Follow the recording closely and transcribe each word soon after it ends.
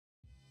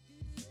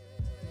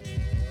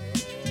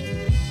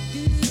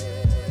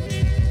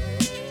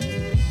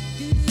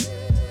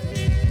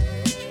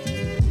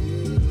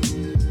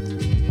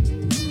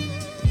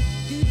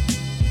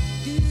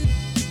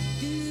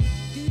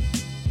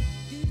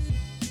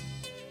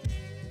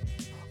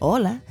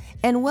Hola,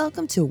 and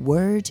welcome to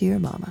Word to Your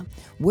Mama.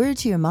 Word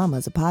to Your Mama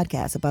is a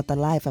podcast about the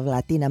life of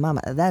Latina mama,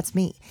 that's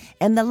me,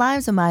 and the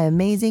lives of my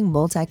amazing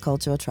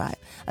multicultural tribe,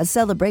 a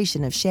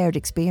celebration of shared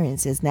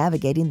experiences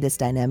navigating this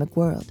dynamic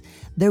world.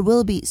 There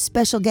will be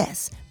special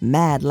guests,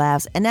 mad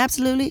laughs, and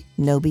absolutely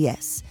no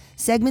BS.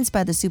 Segments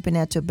by the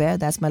Supernatural Bear,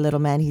 that's my little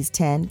man, he's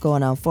 10,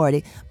 going on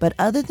 40, but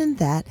other than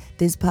that,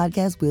 this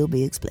podcast will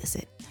be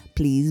explicit.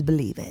 Please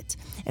believe it.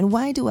 And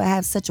why do I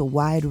have such a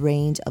wide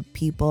range of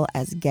people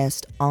as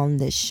guests on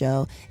this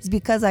show? It's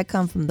because I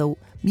come from the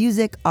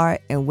music,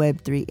 art, and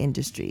Web3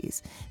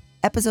 industries.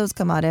 Episodes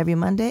come out every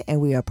Monday,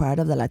 and we are part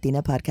of the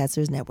Latina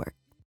Podcasters Network.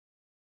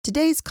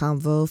 Today's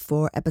convo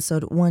for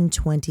episode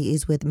 120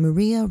 is with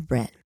Maria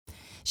Wren.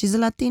 She's a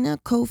Latina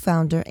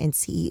co-founder and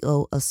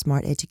CEO of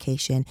Smart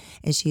Education,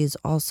 and she is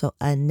also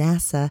a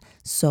NASA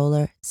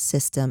Solar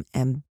System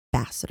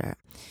Ambassador.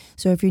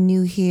 So if you're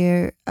new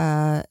here,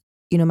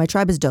 my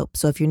tribe is dope.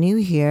 So if you're new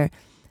here,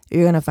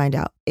 you're going to find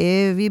out.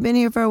 If you've been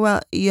here for a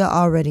while, you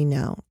already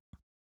know.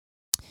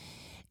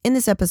 In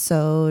this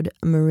episode,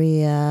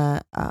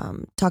 Maria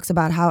talks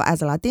about how,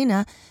 as a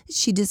Latina,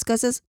 she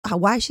discusses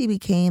why she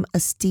became a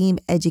STEAM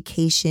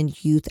education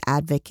youth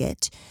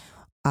advocate,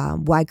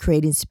 why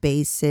creating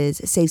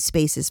safe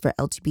spaces for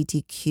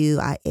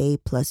LGBTQIA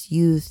plus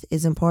youth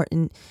is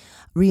important,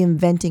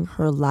 reinventing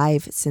her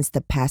life since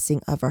the passing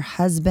of her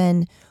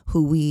husband,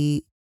 who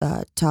we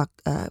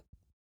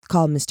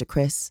call Mr.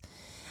 Chris,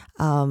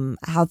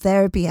 how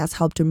therapy has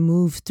helped her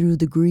move through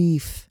the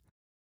grief,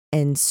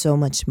 and so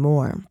much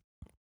more.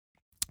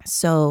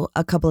 So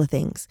a couple of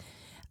things.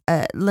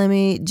 Let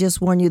me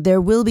just warn you,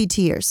 there will be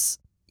tears.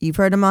 You've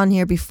heard them on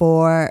here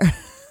before.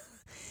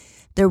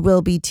 There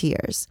will be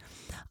tears.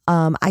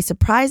 I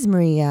surprised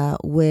Maria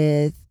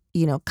with,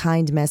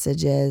 kind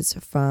messages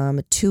from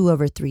 2 of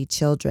her 3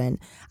 children.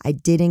 I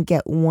didn't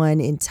get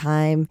one in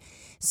time,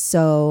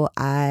 so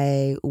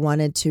I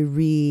wanted to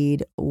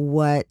read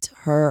what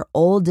her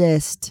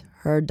oldest,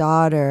 her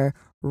daughter,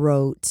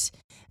 wrote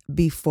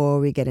before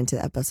we get into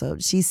the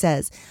episode. She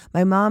says,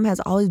 "My mom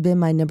has always been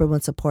my number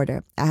one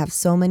supporter. I have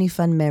so many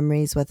fun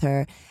memories with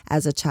her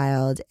as a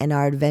child, and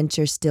our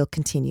adventures still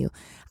continue.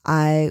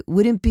 I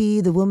wouldn't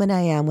be the woman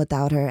I am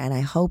without her, and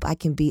I hope I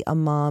can be a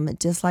mom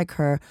just like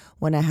her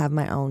when I have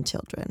my own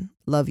children.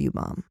 Love you,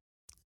 Mom."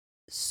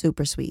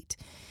 Super sweet.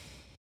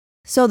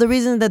 So the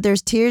reason that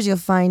there's tears, you'll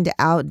find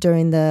out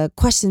during the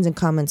questions and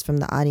comments from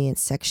the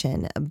audience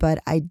section. But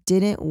I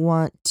didn't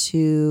want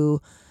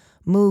to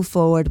move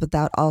forward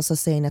without also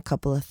saying a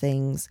couple of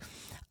things.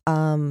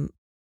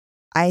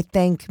 I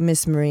thank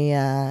Miss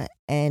Maria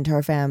and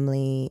her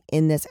family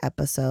in this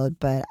episode,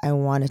 but I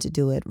wanted to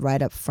do it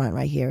right up front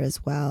right here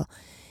as well.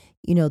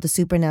 The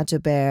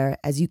Supernatural Bear,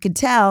 as you could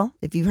tell,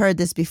 if you've heard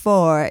this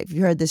before, if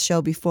you heard this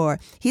show before,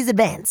 he's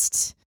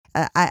advanced.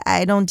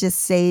 I don't just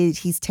say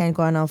he's 10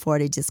 going on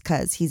 40 just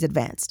because he's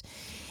advanced.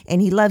 And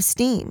he loves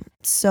STEAM.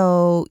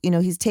 So,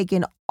 he's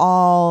taken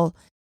all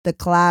the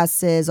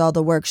classes, all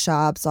the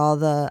workshops,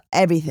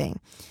 everything.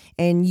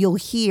 And you'll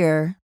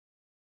hear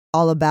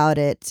all about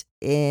it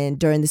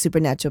during the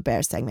Supernatural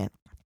Bear segment,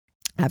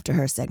 after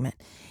her segment.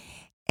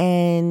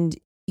 And,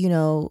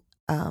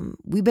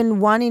 we've been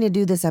wanting to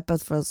do this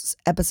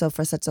episode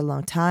for such a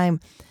long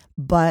time,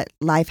 but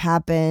life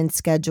happened,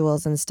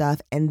 schedules and stuff.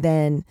 And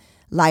then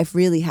life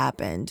really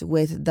happened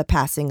with the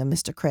passing of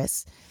Mr.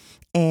 Chris.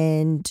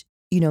 And,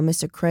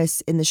 Mr.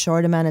 Chris, in the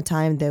short amount of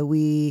time that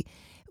we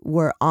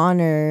were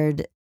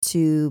honored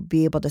to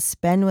be able to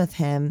spend with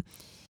him,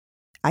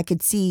 I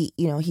could see,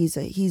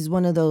 he's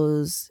one of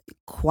those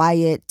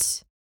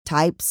quiet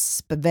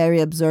types, but very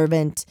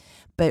observant.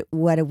 But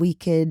what we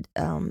could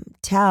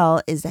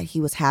tell is that he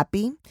was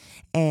happy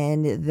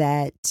and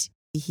that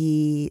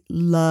he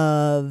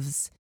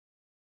loves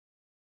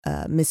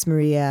Miss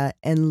Maria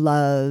and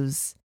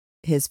loves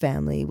his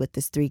family with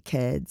his 3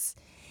 kids.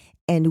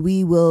 And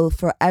we will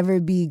forever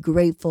be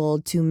grateful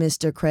to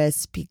Mr.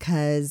 Chris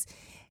because,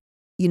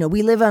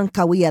 we live on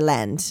Cahuilla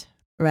land,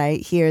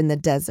 right here in the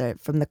desert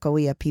from the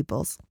Cahuilla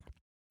peoples.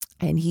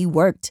 And he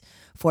worked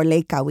for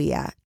Lake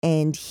Cahuilla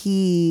and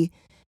he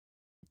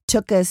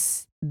took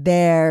us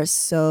there.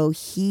 So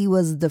he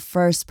was the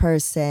first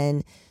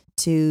person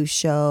to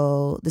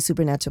show the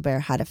Supernatural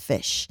Bear how to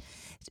fish.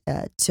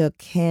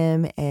 Took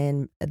him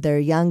and their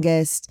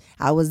youngest.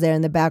 I was there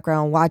in the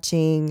background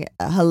watching.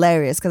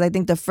 Hilarious, because I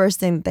think the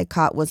first thing that they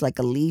caught was like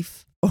a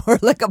leaf or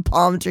like a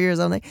palm tree or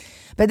something.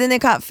 But then they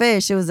caught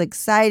fish. It was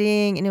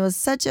exciting, and it was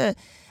such a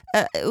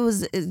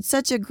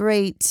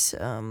great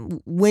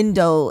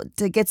window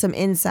to get some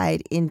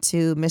insight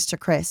into Mr.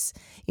 Chris.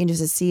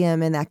 To see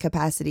him in that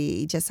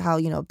capacity, just how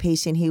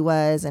patient he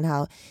was, and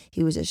how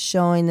he was just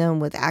showing them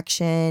with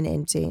action,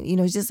 and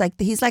just like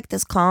he's like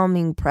this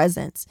calming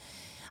presence.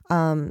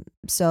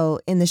 So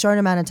in the short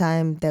amount of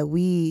time that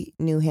we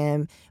knew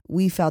him,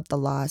 we felt the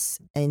loss.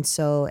 And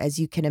so as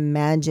you can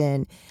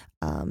imagine,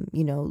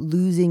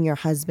 losing your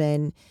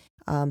husband,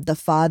 the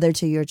father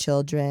to your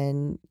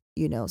children,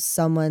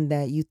 someone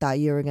that you thought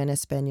you were going to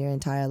spend your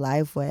entire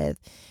life with,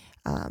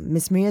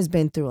 Miss Maria's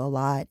been through a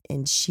lot,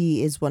 and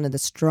she is one of the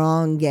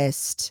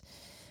strongest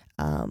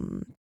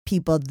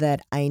people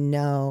that I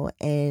know.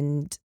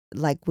 And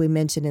like we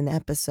mentioned in the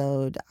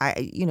episode,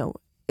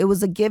 it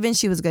was a given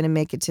she was going to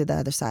make it to the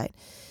other side.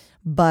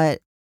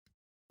 But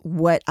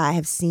what I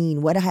have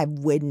seen, what I have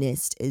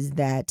witnessed is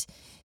that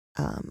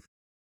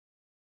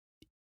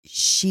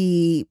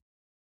she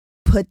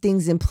put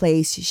things in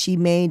place. She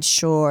made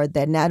sure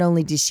that not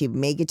only did she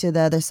make it to the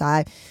other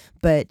side,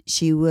 but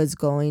she was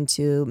going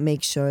to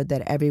make sure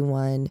that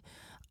everyone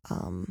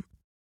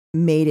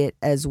made it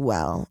as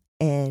well,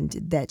 and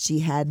that she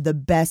had the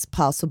best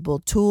possible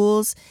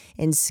tools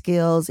and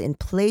skills in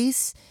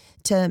place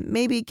to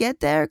maybe get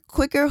there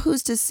quicker,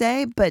 who's to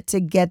say, but to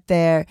get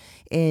there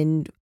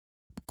in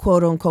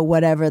quote unquote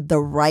whatever the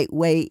right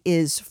way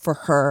is for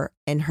her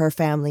and her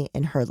family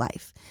and her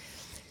life.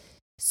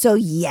 So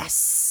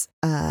yes,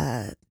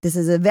 this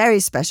is a very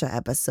special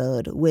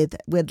episode with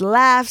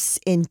laughs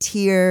and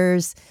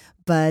tears,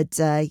 but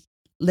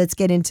let's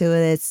get into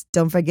this.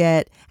 Don't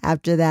forget,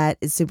 after that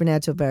is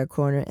Supernatural Bear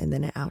Corner and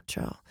then an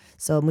outro.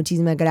 So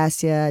muchísimas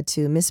gracias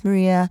to Miss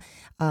Maria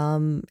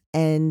and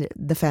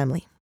the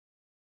family.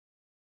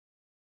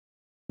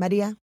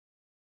 Maria.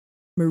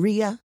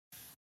 Maria.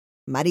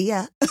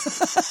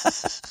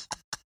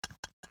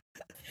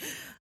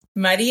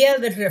 Maria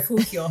del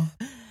Refugio.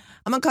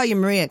 I'm going to call you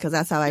Maria because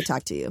that's how I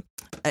talk to you.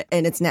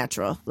 And it's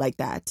natural like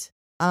that.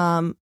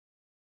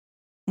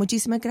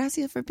 Muchísimas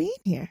gracias for being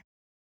here.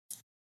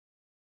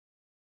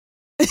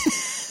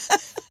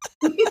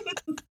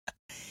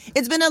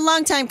 It's been a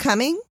long time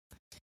coming,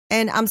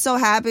 and I'm so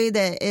happy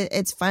that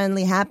it's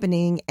finally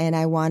happening. And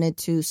I wanted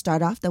to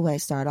start off the way I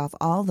start off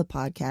all the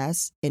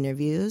podcasts,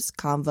 interviews,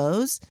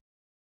 convos.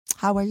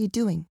 How are you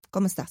doing?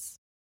 ¿Cómo estás?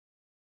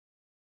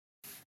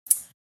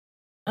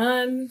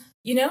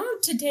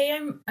 Today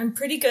I'm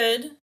pretty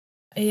good.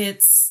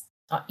 It's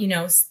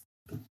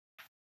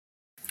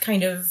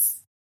kind of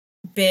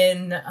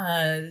been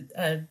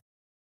a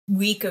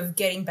week of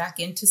getting back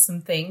into some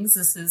things.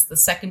 This is the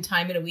second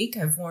time in a week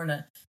I've worn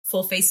a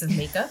full face of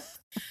makeup.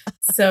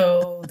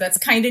 So that's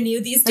kind of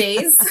new these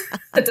days.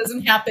 That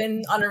doesn't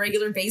happen on a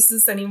regular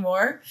basis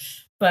anymore.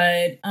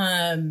 But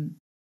I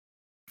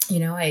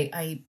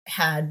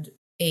had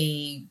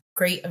a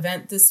great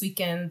event this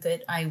weekend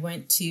that I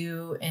went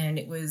to, and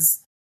it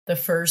was the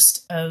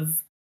first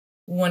of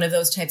one of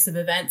those types of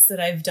events that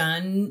I've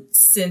done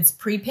since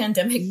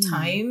pre-pandemic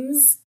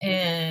times.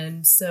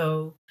 And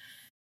so,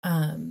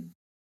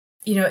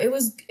 it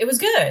was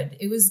good.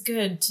 It was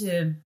good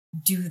to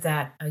do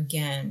that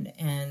again.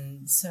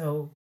 And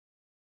so,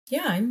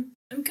 yeah, I'm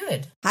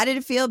good. How did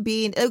it feel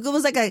being, it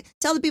was like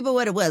tell the people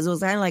what it was. It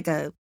was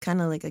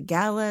kind of like a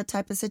gala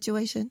type of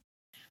situation.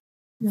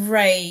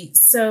 Right.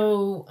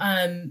 So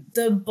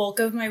the bulk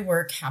of my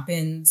work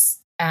happens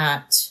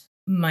at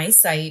my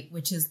site,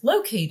 which is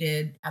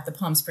located at the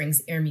Palm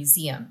Springs Air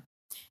Museum.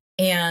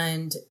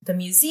 And the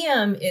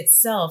museum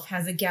itself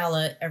has a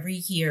gala every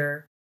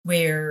year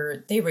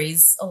where they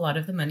raise a lot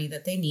of the money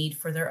that they need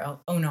for their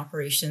own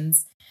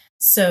operations.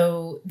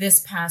 So this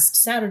past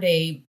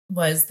Saturday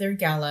was their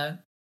gala,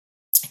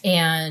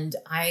 and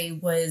I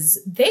was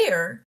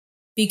there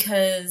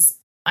because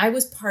I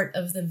was part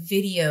of the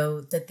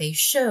video that they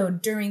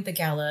showed during the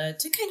gala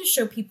to kind of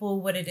show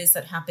people what it is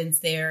that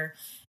happens there,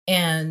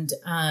 and,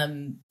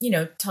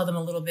 tell them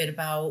a little bit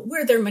about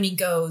where their money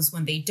goes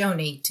when they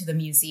donate to the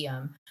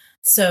museum.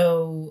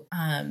 So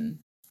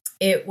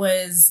it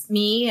was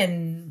me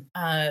and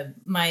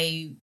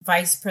my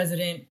vice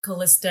president,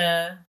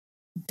 Callista,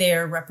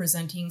 there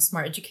representing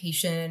Smart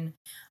Education,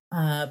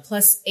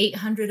 plus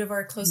 800 of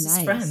our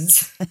closest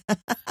friends.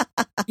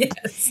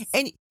 Yes.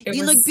 And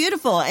you look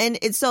beautiful.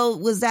 And so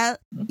was that,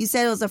 you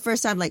said it was the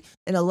first time, like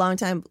in a long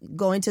time,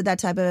 going to that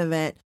type of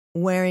event,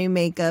 wearing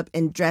makeup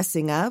and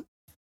dressing up.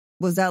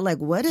 Was that like,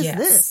 what is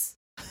this?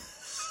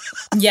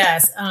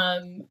 Yes.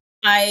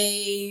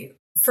 I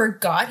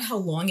forgot how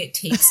long it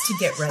takes to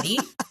get ready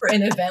for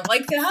an event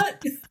like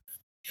that.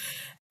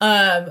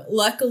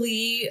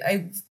 Luckily,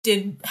 I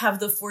did have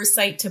the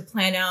foresight to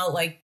plan out,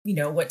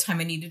 what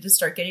time I needed to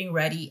start getting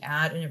ready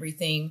at and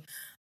everything.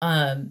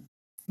 But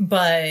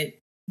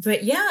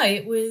yeah,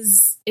 it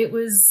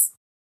was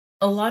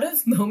a lot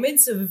of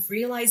moments of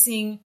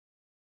realizing,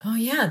 oh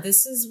yeah,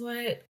 this is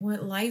what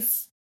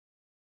life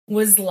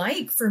was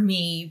like for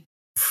me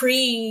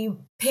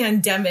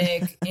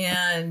pre-pandemic.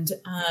 And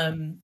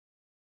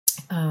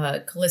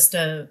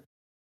Callista,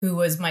 who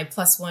was my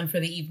 +1 for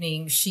the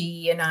evening,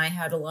 she and I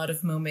had a lot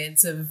of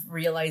moments of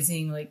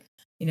realizing,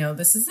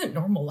 this isn't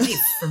normal life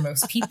for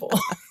most people.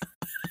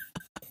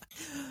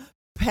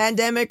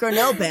 Pandemic or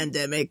no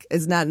pandemic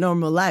is not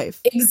normal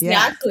life.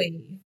 Exactly.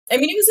 Yeah. I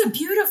mean, it was a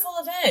beautiful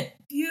event.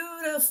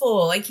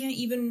 Beautiful. I can't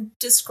even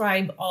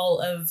describe all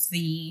of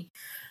the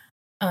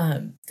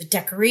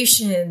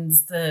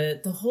decorations,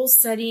 the whole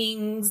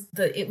settings.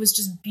 It was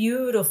just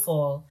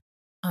beautiful.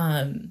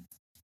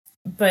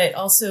 But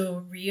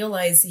also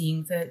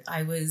realizing that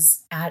I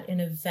was at an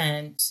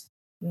event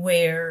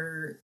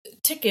where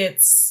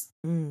tickets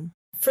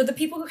for the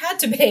people who had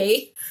to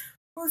pay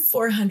or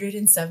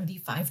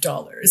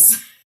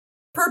 $475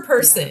 per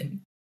person. Yeah.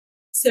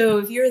 So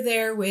if you're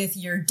there with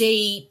your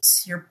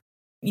date, your,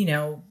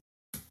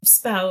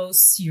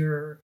 spouse,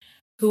 your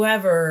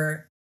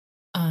whoever,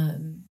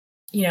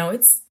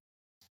 it's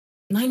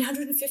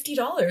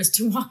 $950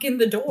 to walk in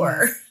the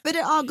door. Yeah. But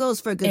it all goes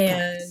for good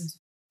cause.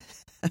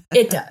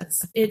 It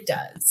does. It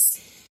does.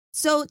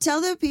 So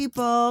tell the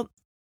people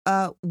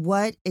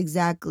what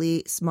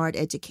exactly smart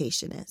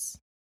education is.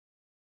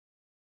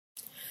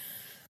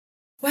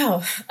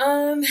 Wow.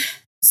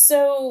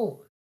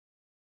 So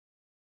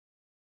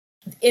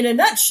in a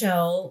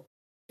nutshell,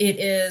 it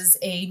is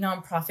a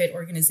nonprofit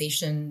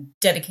organization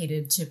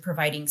dedicated to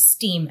providing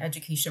STEAM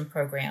education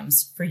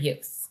programs for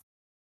youth.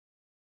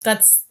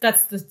 That's the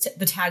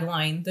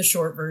tagline, the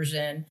short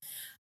version.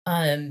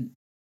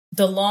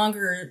 The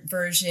longer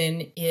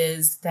version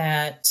is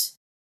that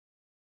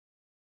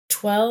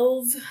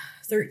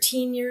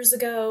 13 years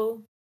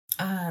ago,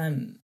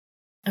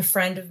 a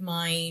friend of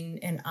mine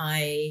and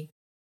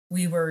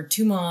we were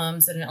two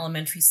moms at an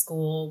elementary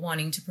school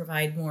wanting to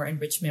provide more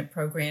enrichment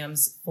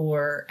programs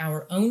for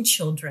our own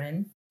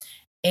children.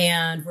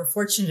 And we're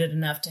fortunate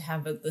enough to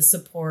have the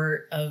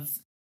support of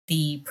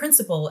the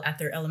principal at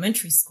their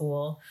elementary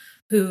school,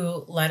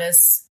 who let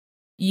us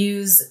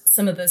use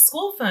some of the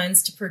school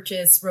funds to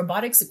purchase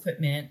robotics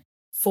equipment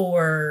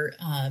for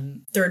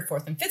 3rd,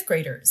 4th, and 5th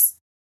graders.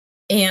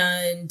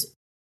 And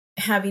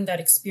having that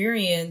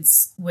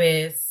experience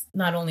with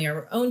not only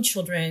our own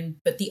children,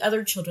 but the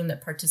other children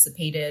that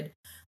participated,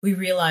 we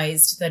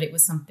realized that it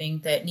was something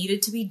that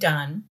needed to be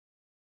done.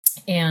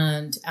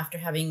 And after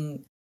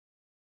having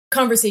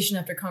conversation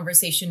after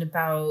conversation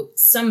about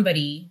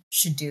somebody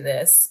should do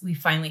this, we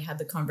finally had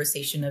the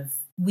conversation of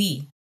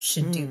we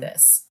should do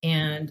this.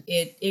 And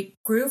it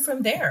grew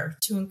from there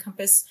to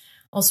encompass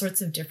all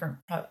sorts of different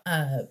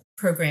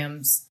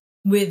programs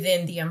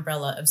within the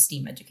umbrella of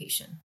STEAM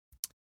education.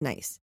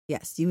 Nice.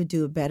 Yes, you would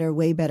do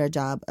way better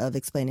job of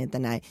explaining it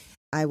than I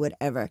would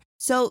ever.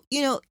 So,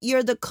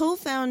 you're the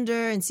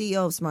co-founder and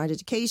CEO of Smart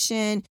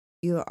Education.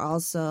 You're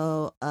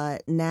also a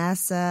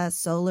NASA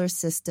Solar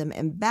System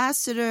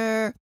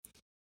Ambassador.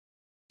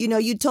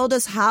 You told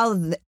us how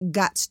that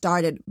got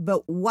started,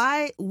 but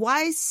why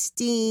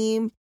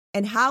STEAM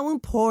and how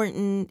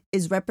important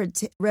is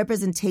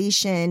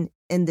representation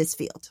in this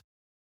field?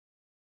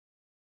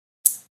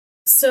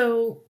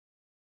 So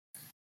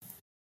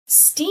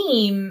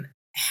STEAM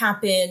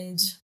happened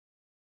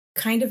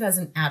kind of as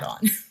an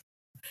add-on.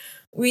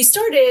 We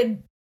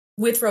started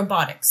with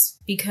robotics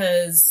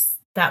because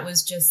that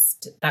was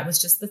just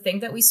the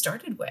thing that we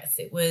started with.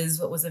 It was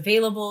what was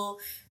available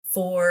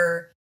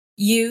for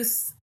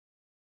youth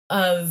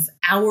of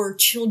our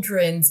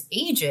children's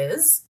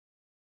ages.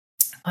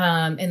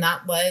 And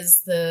that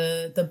was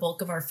the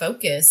bulk of our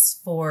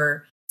focus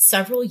for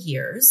several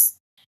years.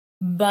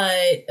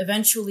 But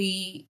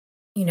eventually,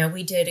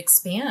 we did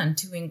expand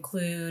to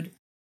include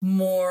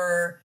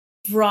more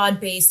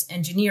broad-based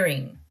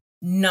engineering,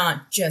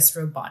 not just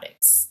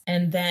robotics.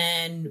 And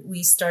then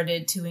we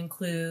started to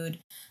include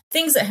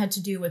things that had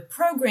to do with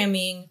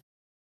programming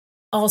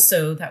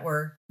also that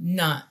were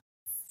not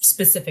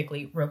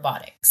specifically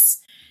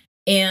robotics.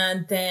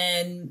 And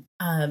then,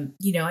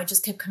 I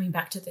just kept coming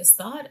back to this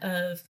thought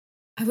of,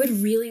 I would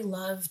really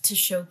love to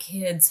show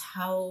kids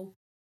how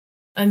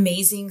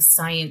amazing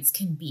science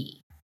can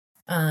be.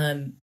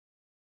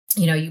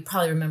 You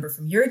probably remember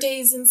from your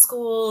days in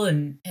school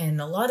and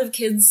a lot of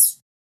kids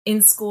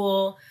in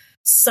school,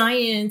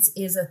 science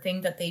is a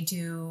thing that they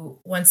do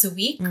once a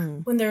week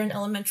when they're in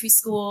elementary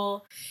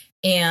school.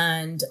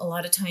 And a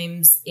lot of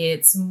times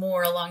it's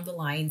more along the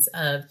lines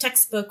of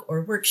textbook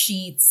or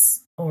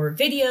worksheets or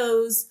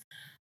videos.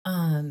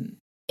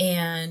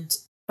 And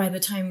by the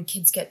time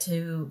kids get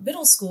to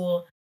middle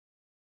school,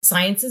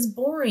 science is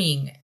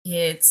boring.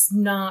 It's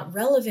not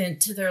relevant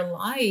to their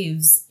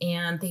lives,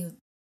 and they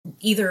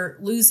either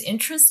lose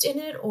interest in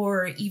it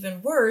or,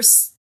 even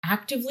worse,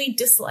 actively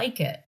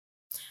dislike it.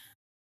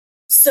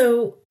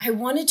 So I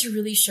wanted to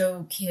really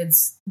show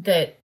kids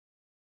that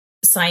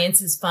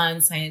science is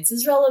fun, science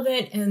is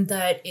relevant, and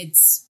that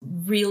it's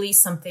really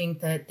something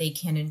that they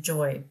can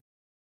enjoy.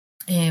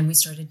 And we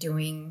started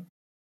doing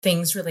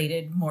things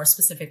related more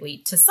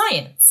specifically to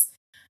science.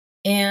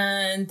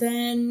 And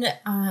then,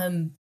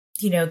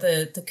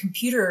 the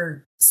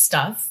computer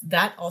stuff,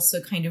 that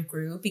also kind of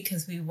grew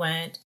because we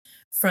went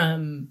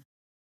from,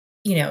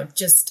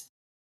 just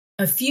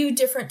a few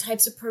different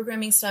types of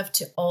programming stuff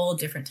to all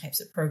different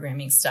types of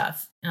programming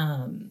stuff.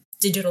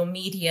 Digital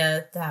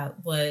media,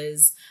 that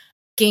was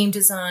game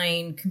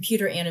design,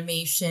 computer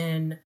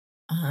animation.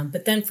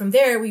 But then from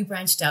there, we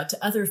branched out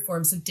to other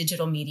forms of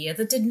digital media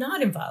that did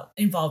not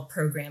involve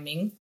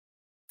programming.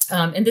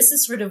 And this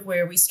is sort of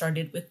where we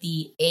started with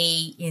the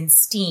A in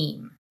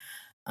STEAM,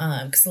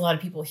 because a lot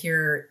of people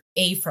hear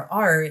A for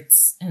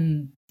arts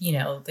and,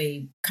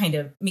 they kind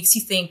of makes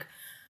you think,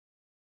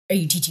 are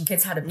you teaching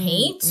kids how to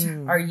paint?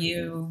 Are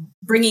you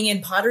bringing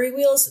in pottery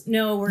wheels?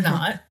 No, we're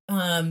not.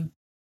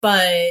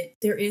 But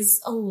there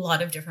is a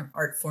lot of different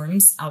art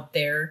forms out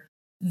there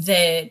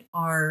that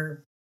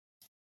are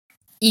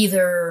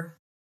either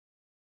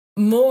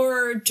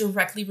more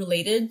directly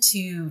related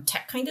to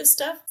tech kind of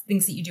stuff,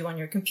 things that you do on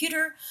your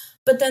computer.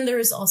 But then there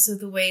is also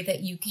the way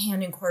that you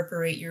can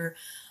incorporate your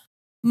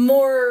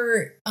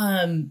more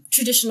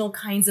traditional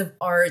kinds of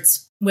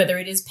arts, whether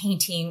it is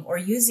painting or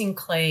using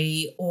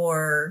clay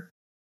or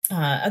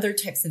other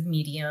types of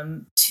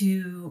medium,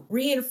 to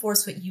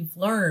reinforce what you've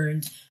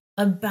learned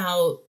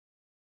about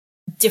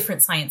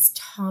different science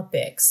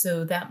topics.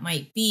 So that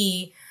might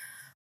be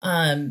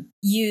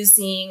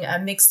using a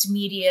mixed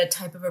media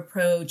type of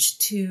approach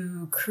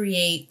to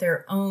create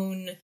their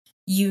own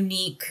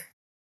unique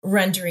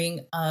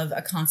rendering of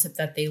a concept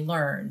that they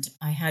learned.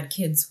 I had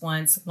kids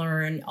once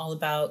learn all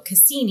about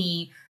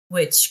Cassini,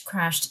 which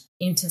crashed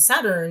into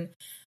Saturn.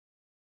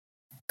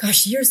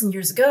 Gosh, years and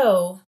years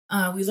ago,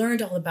 we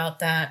learned all about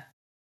that.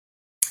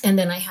 And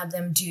then I had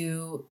them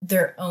do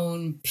their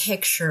own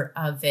picture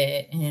of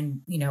it.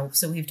 And,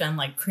 so we've done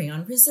like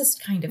crayon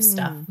resist kind of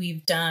stuff.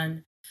 We've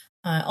done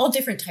all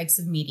different types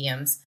of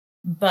mediums.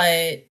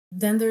 But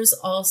then there's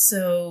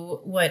also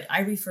what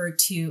I refer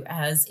to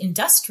as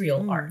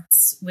industrial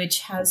arts,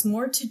 which has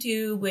more to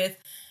do with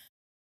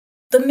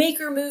the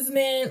maker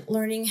movement,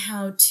 learning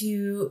how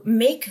to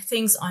make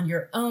things on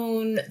your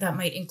own. That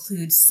might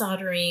include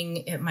soldering.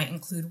 It might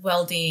include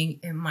welding.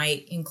 It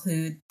might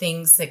include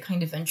things that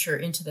kind of venture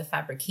into the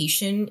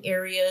fabrication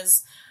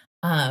areas.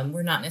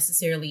 We're not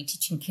necessarily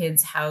teaching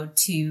kids how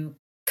to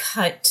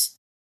cut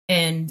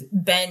and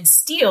bend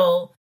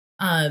steel,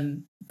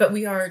 but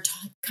we are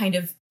kind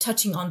of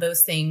touching on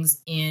those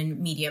things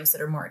in mediums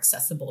that are more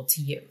accessible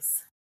to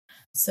youth.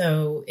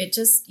 So it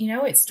just,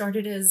 it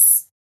started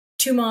as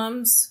two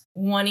moms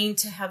wanting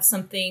to have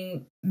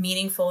something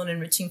meaningful and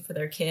enriching for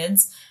their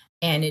kids.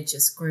 And it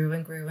just grew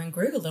and grew and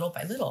grew little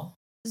by little.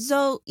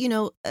 So,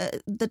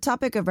 the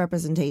topic of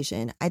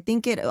representation, I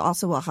think it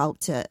also will help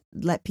to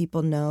let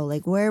people know,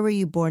 like, where were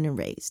you born and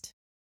raised?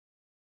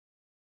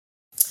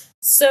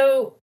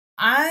 So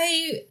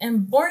I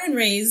am born and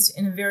raised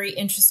in a very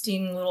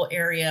interesting little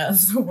area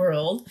of the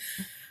world.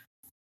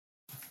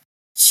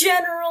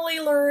 Generally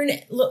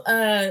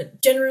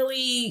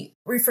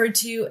referred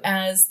to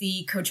as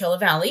the Coachella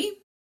Valley,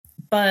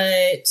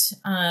 but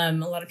a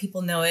lot of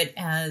people know it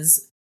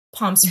as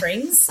Palm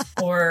Springs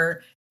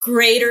or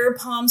Greater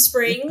Palm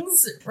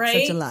Springs,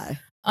 right? Such a lie.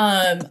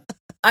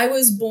 I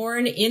was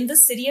born in the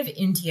city of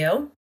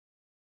Indio.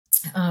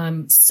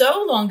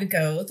 So long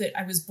ago that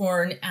I was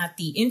born at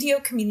the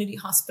Indio Community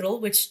Hospital,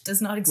 which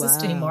does not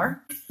exist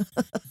anymore.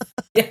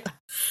 Yeah.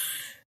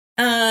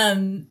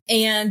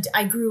 And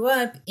I grew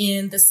up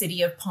in the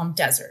city of Palm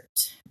Desert,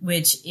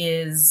 which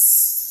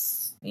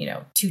is,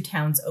 2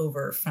 towns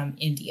over from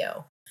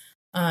Indio.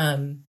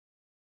 In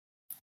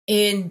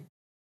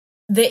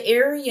the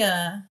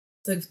area,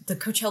 the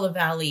Coachella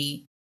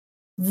Valley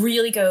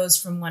really goes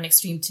from one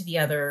extreme to the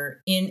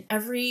other in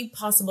every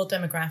possible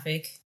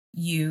demographic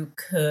you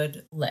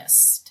could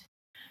list.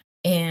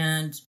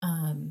 And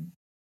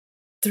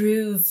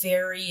through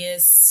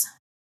various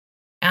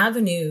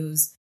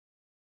avenues,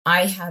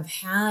 I have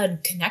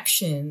had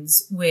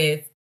connections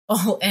with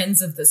all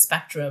ends of the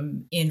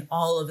spectrum in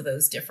all of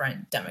those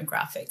different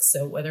demographics.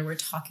 So whether we're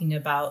talking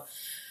about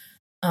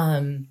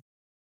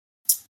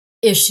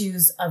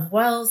issues of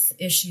wealth,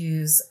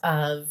 issues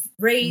of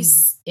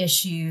race,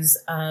 issues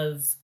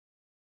of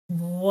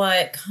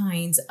what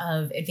kinds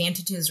of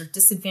advantages or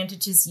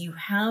disadvantages you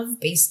have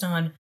based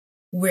on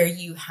where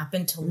you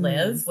happen to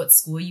live, what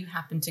school you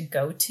happen to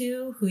go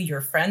to, who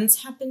your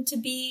friends happen to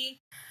be.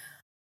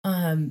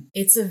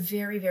 It's a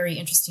very, very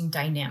interesting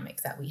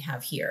dynamic that we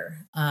have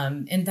here.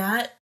 And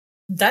that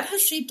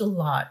has shaped a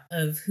lot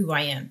of who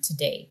I am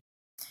today.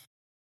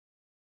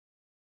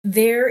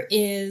 There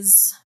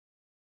is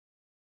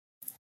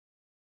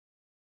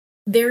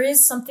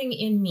something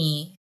in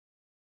me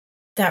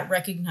that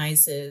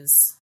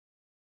recognizes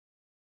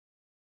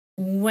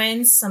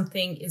when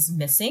something is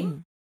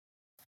missing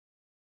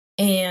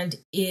and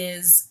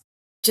is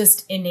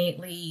just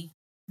innately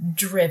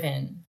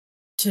driven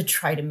to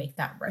try to make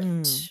that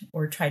right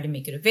or try to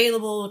make it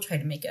available, try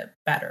to make it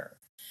better.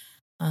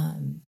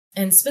 And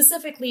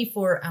specifically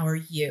for our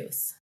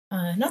youth,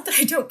 not that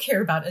I don't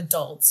care about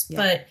adults,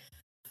 but,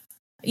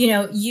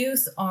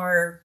 youth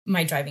are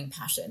my driving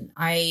passion.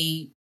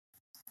 I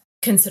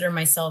consider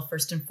myself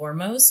first and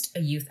foremost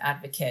a youth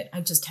advocate.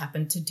 I just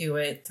happen to do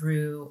it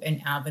through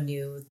an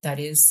avenue that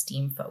is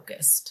STEAM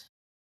focused.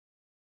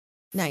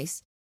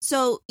 Nice.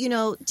 So,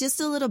 just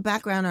a little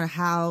background on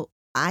how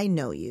I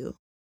know you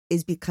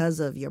is because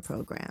of your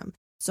program.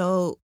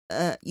 So,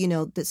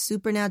 the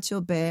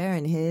Supernatural Bear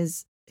and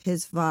his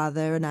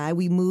father and I,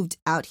 we moved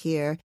out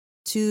here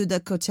to the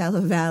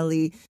Coachella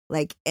Valley,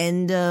 like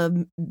end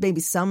of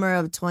maybe summer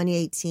of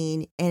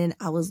 2018. And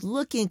I was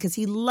looking, because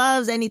he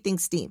loves anything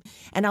STEAM.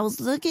 And I was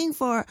looking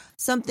for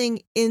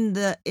something in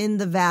the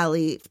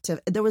valley.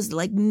 There was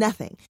like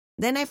nothing.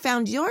 Then I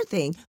found your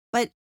thing,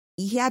 but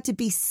he had to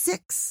be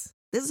 6.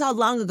 This is how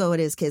long ago it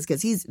is, kids,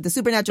 because he's the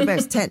Supernatural Bear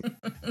is 10.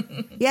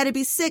 He had to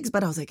be 6,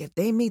 but I was like, if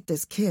they meet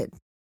this kid,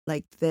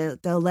 like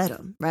they'll let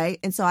him, right?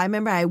 And so I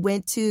remember I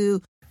went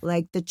to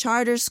like the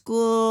charter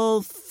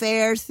school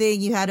fair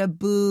thing. You had a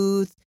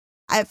booth.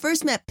 I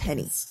first met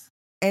Penny.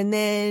 And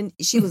then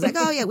she was like,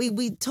 oh, yeah,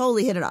 we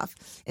totally hit it off.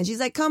 And she's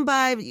like, come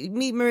by,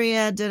 meet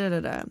Maria,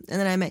 da-da-da-da. And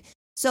then I met.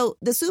 So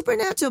the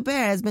Supernatural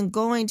Bear has been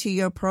going to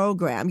your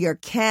program, your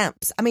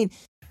camps. I mean,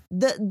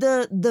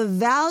 the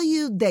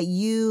value that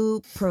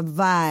you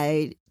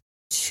provide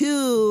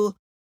to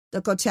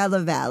the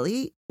Coachella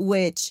Valley,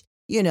 which,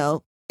 you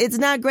know, it's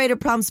not Greater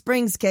Palm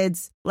Springs,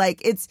 kids.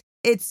 Like, it's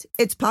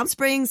Palm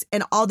Springs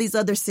and all these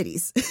other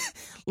cities.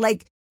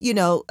 Like, you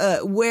know,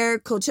 where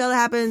Coachella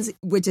happens,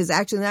 which is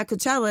actually not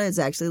Coachella, it's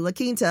actually La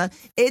Quinta.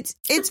 It's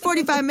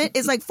 45 minutes.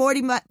 It's like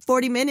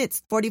 40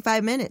 minutes,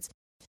 45 minutes.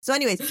 So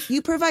anyways,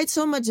 you provide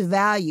so much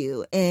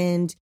value,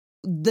 and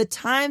the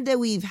time that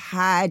we've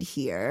had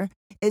here,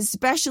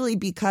 especially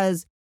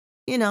because,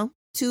 you know,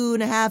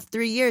 2.5,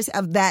 3 years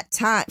of that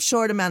time,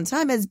 short amount of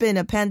time has been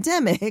a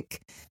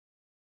pandemic.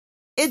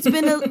 It's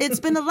been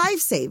a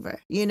lifesaver,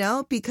 you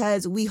know,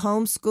 because we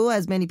homeschool,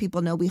 as many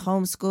people know, we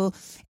homeschool,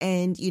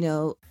 and, you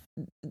know,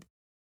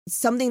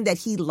 something that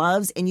he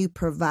loves, and you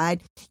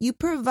provide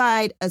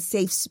a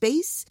safe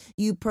space.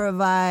 You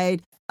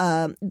provide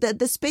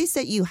the space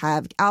that you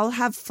have. I'll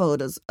have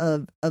photos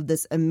of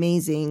this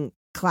amazing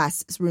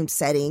classroom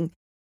setting.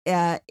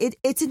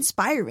 It's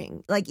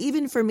inspiring. Like,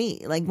 even for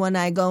me, like when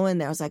I go in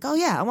there, I was like, oh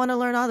yeah, I want to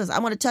learn all this. I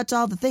want to touch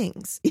all the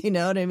things. You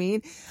know what I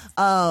mean?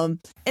 And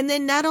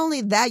then not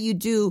only that, you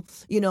do,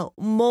 you know,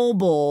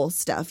 mobile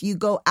stuff. You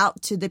go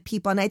out to the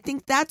people. And I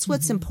think that's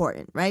what's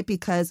important, right?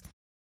 Because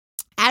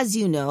as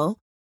you know,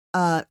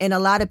 and a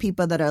lot of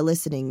people that are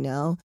listening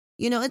know,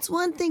 you know, it's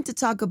one thing to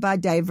talk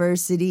about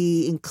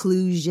diversity,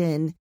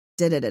 inclusion,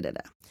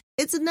 da-da-da-da-da.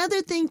 It's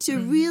another thing to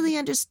really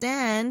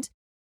understand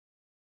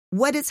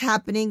what is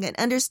happening and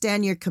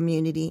understand your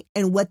community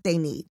and what they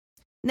need.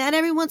 Not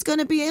everyone's going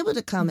to be able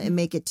to come and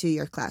make it to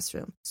your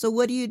classroom. So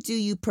what do?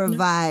 You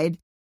provide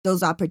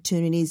those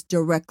opportunities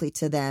directly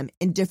to them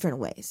in different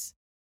ways.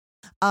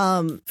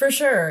 For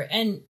sure.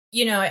 And,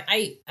 you know,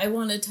 I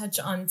want to touch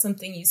on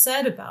something you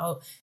said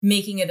about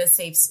making it a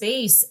safe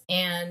space.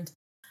 And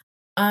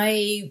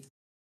I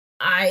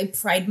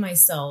pride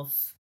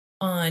myself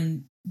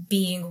on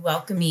being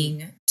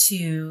welcoming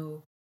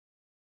to,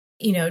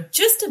 you know,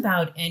 just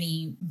about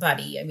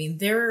anybody. I mean,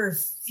 there are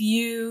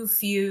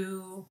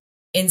few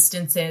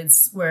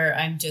instances where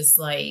I'm just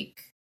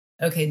like,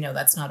 okay, no,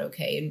 that's not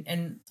okay.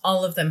 And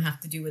all of them have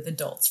to do with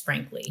adults,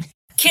 frankly.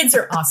 Kids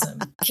are awesome.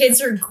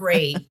 Kids are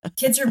great.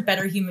 Kids are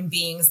better human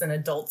beings than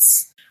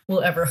adults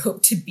will ever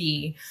hope to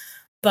be.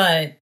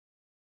 But,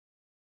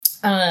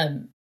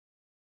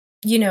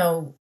 you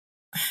know,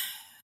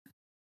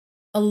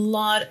 a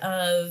lot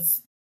of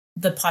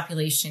the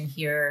population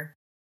here,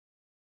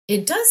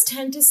 it does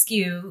tend to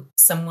skew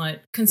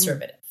somewhat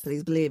conservative.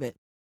 Please believe it.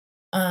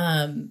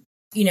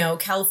 You know,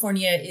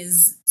 California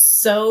is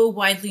so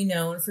widely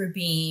known for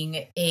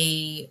being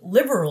a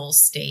liberal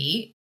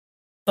state,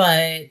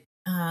 but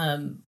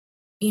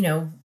you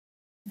know,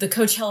 the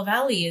Coachella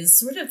Valley is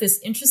sort of this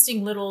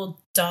interesting little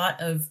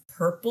dot of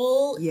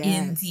purple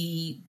in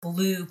the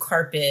blue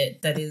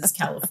carpet that is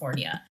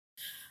California.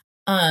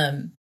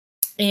 And,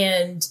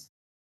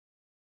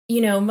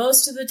 you know,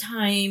 most of the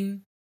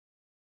time,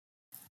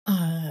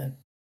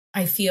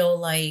 I feel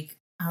like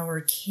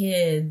our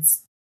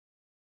kids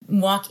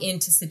walk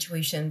into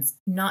situations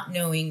not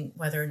knowing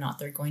whether or not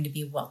they're going to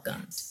be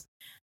welcomed.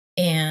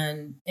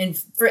 And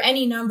for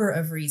any number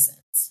of reasons.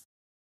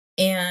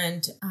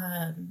 And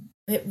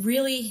that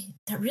really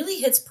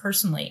hits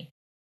personally,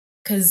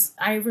 because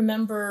I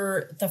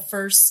remember the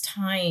first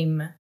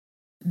time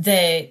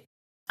that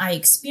I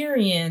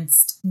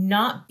experienced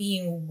not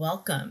being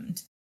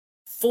welcomed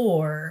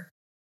for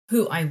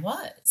who I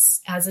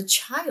was as a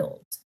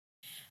child.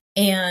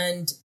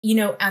 And, you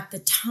know, at the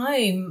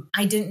time,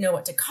 I didn't know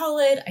what to call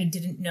it. I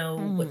didn't know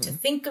what to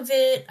think of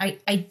it.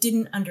 I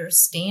didn't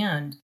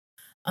understand.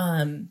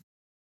 But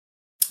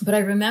I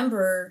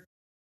remember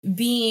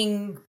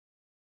being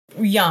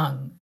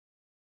young,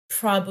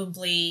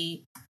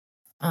 probably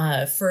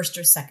first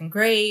or second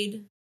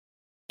grade,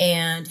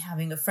 and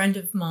having a friend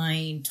of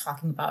mine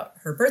talking about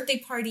her birthday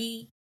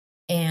party,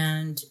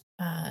 and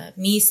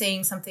me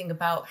saying something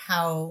about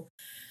how,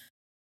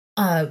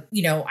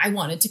 you know, I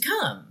wanted to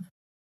come.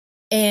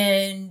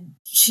 And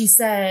she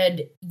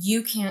said,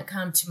 you can't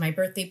come to my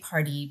birthday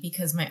party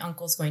because my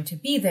uncle's going to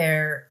be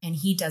there and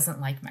he doesn't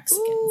like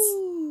Mexicans.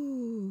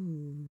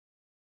 Ooh.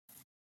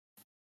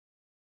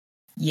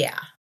 Yeah.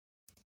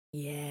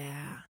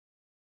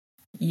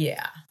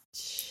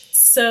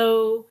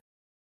 So,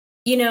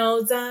 you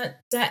know, that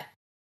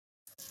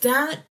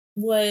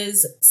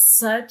was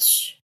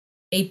such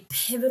a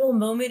pivotal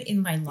moment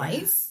in my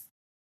life.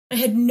 I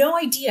had no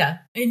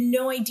idea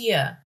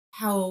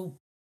how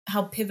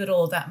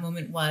pivotal that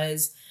moment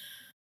was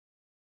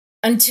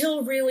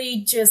until really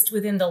just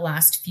within the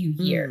last few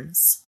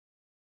years.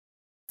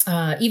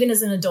 Even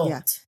as an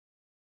adult,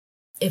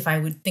 if I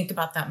would think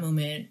about that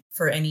moment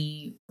for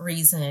any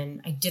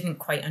reason, I didn't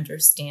quite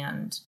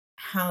understand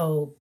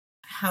how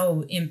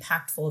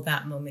impactful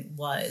that moment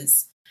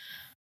was.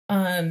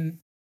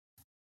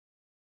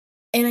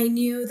 And I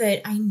knew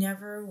that I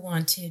never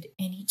wanted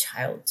any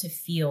child to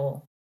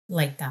feel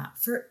like that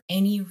for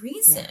any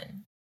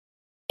reason.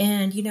 Yeah.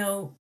 And, you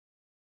know,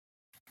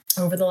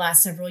 over the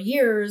last several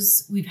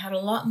years, we've had a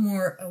lot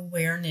more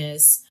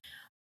awareness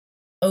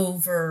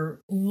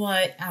over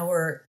what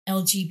our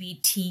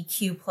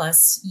LGBTQ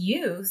plus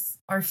youth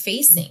are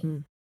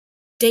facing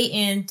day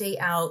in, day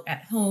out,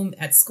 at home,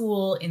 at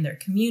school, in their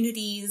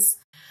communities.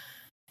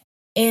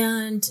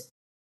 And,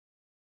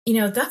 you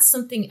know, that's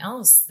something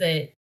else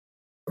that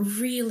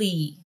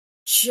really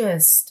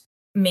just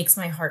makes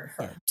my heart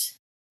hurt,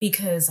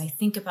 because I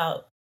think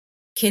about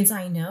kids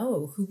I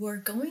know who are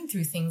going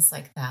through things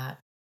like that.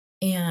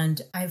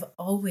 And I've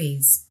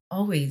always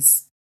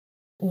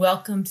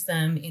welcomed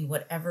them in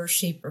whatever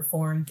shape or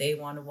form they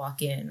want to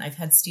walk in. I've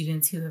had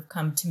students who have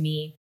come to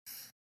me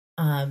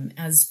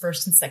as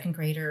first and second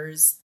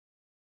graders,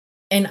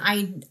 and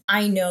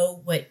I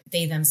know what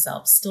they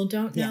themselves still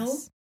don't know.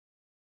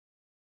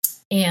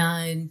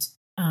 And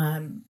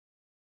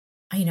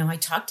I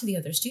talk to the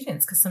other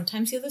students, because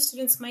sometimes the other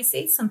students might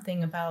say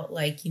something about,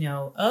 like, you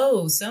know,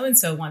 oh,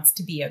 so-and-so wants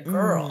to be a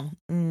girl.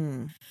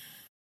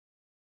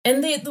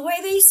 And the way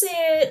they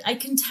say it, I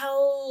can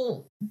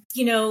tell,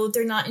 you know,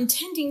 they're not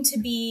intending to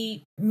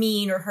be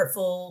mean or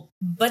hurtful,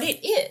 but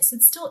it is.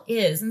 It still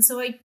is. And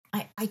so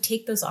I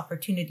take those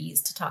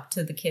opportunities to talk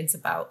to the kids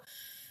about,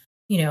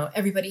 you know,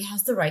 everybody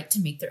has the right to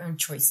make their own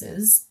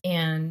choices.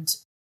 And,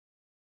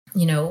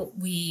 you know,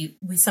 we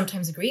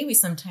sometimes agree, we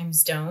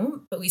sometimes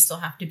don't, but we still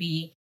have to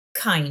be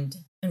kind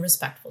and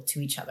respectful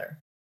to each other.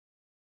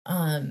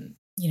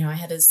 You know, I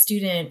had a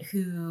student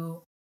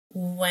who,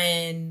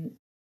 when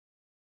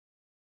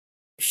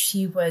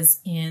she was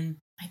in,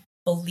 I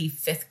believe,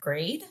 5th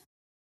grade,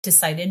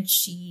 decided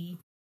she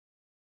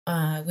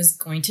was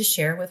going to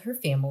share with her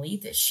family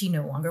that she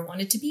no longer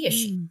wanted to be a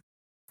she.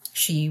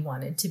 She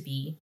wanted to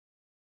be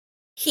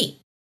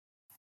he.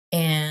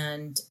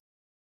 And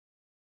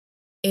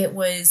it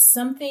was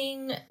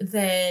something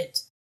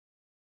that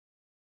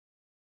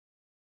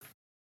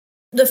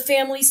the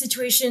family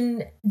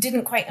situation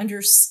didn't quite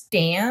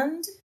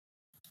understand,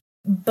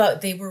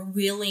 but they were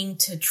willing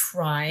to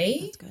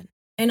try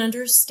and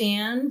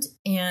understand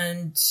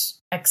and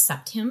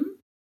accept him.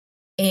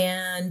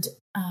 And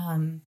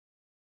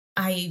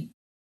I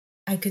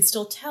could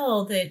still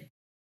tell that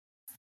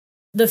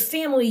the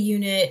family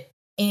unit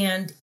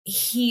and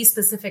he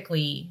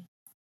specifically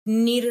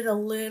needed a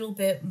little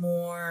bit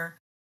more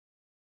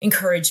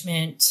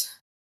encouragement,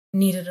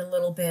 needed a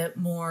little bit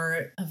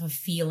more of a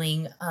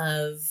feeling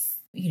of,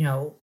 you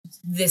know,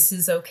 this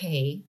is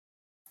okay.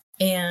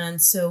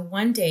 And so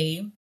one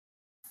day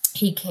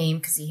he came,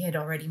 because he had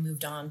already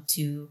moved on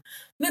to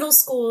middle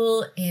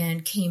school,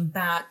 and came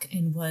back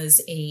and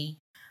was a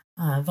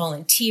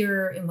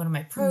volunteer in one of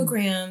my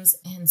programs.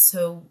 And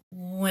so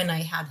when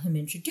I had him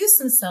introduce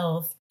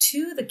himself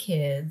to the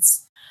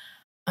kids,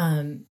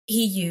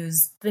 he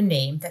used the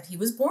name that he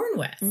was born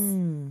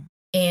with.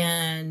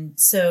 And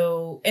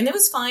so, and it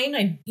was fine.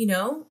 I, you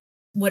know,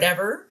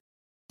 whatever.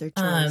 Their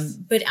choice.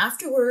 But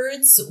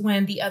afterwards,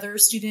 when the other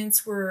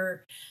students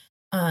were,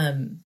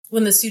 when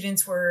the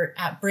students were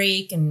at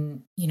break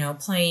and, you know,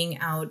 playing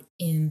out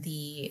in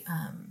the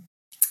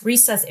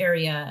recess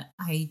area,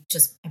 I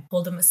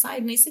pulled them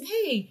aside and I said,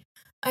 hey,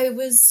 I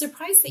was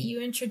surprised that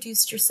you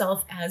introduced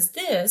yourself as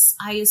this.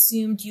 I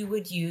assumed you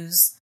would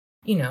use,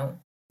 you know,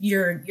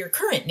 your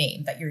current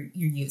name that you're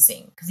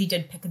using, because he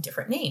did pick a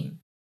different name.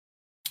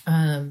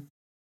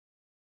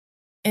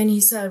 And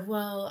he said,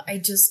 well,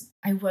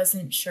 I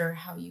wasn't sure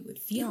how you would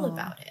feel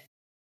about it.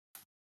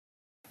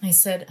 I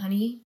said,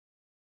 honey,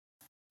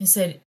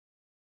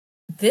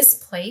 this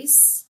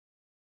place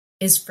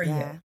is for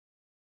you.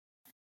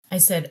 I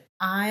said,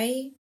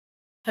 I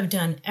have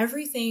done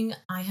everything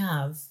I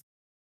have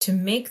to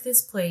make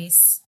this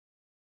place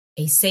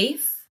a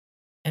safe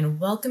and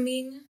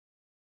welcoming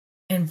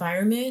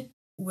environment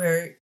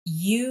where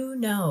you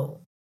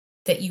know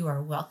that you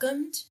are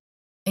welcomed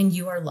and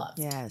you are loved.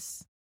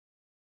 Yes.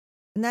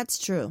 And that's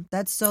true.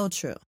 That's so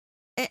true.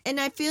 And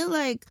I feel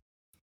like,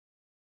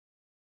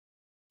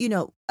 you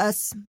know,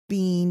 us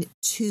being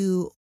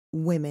two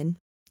women,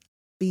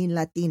 being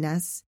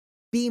Latinas,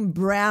 being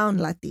brown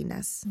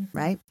Latinas,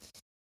 right?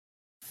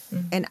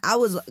 And I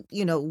was,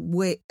 you know,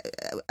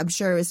 I'm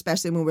sure,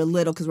 especially when we're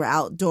little, because we're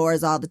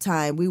outdoors all the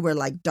time, we were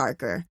like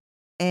darker.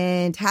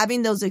 And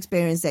having those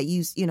experiences that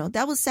you know,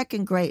 that was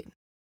 2nd grade,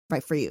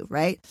 right, for you,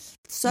 right?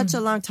 Such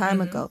a long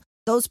time ago.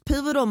 Those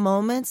pivotal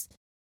moments,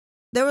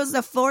 there was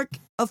a fork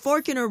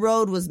in a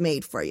road was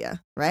made for you,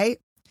 right?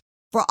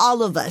 For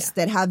all of us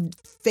that have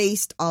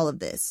faced all of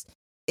this,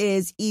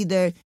 is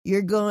either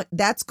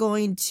that's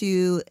going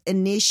to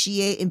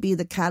initiate and be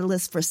the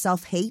catalyst for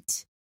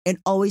self-hate and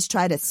always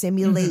try to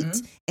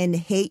simulate and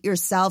hate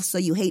yourself, so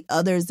you hate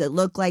others that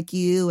look like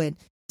you, and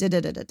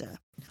da-da-da-da-da.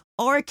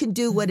 Or it can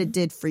do what it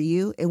did for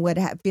you and what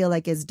I feel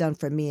like it's done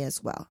for me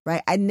as well,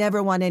 right? I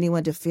never want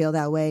anyone to feel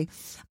that way.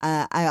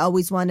 I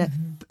always want to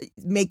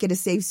make it a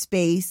safe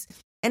space.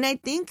 And I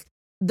think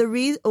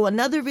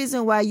another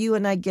reason why you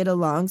and I get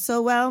along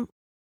so well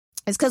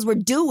is because we're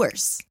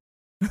doers.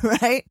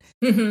 right?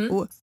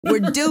 Mm-hmm. We're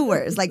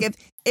doers. Like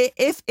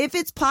if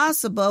it's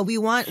possible,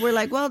 we're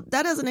like, well,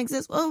 that doesn't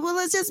exist. Well,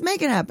 let's just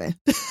make it happen.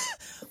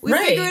 We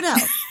figure it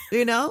out,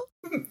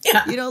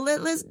 Yeah.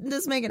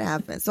 let's make it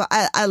happen. So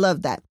I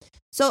love that.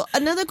 So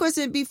another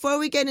question before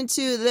we get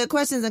into the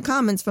questions and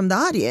comments from the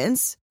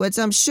audience, which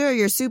I'm sure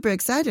you're super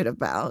excited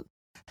about.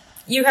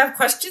 You have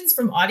questions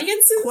from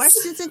audiences?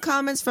 Questions and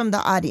comments from the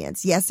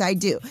audience. Yes, I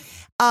do.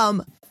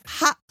 I'm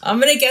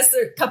going to guess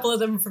there are a couple of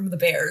them from the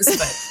Bears, but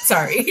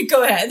sorry,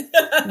 go ahead.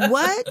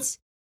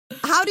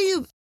 How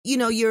do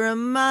you're a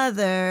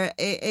mother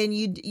and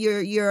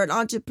you're an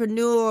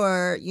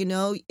entrepreneur,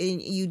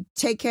 and you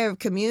take care of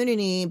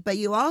community, but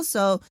you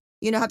also,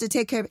 have to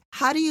take care of,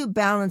 how do you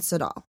balance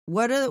it all?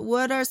 What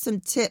are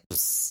some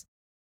tips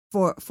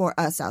for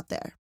us out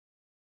there?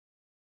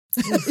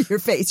 Your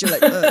face, you're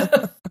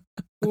like,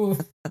 Ooh.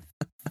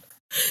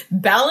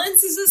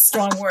 Balance is a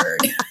strong word.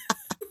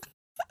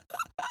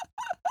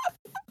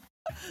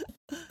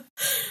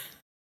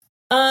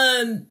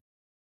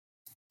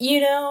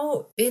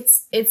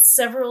 It's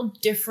several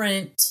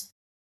different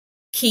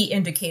key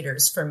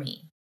indicators for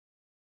me.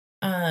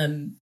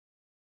 The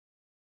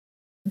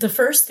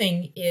first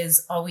thing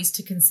is always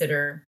to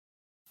consider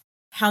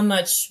how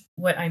much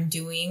what I'm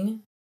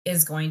doing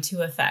is going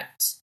to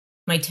affect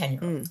my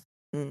 10-year-old.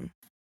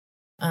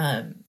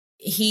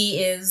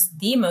 He is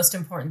the most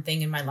important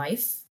thing in my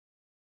life,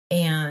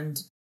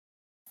 and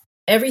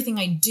everything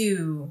I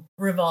do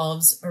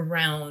revolves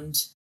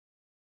around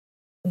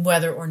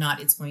whether or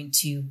not it's going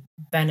to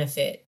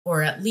benefit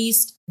or at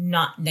least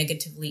not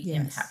negatively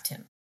impact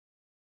him.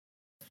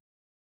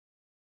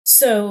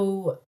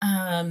 So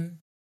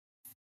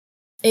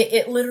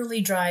it literally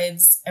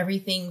drives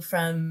everything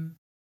from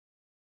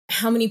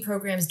how many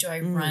programs do I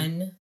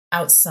run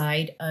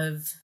outside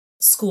of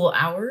school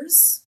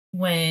hours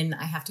when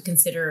I have to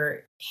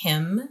consider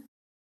him,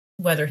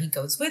 whether he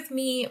goes with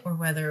me or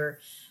whether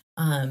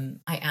I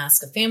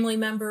ask a family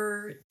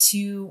member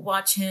to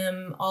watch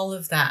him, all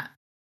of that.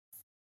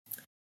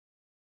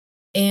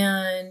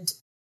 And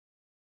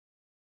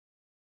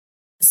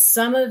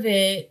some of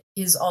it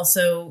is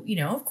also,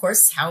 of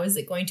course, how is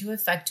it going to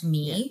affect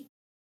me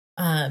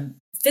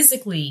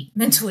physically,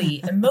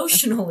 mentally,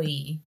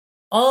 emotionally,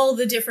 all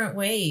the different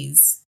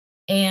ways.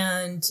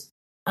 And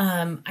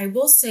I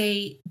will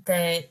say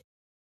that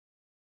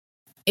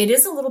it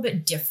is a little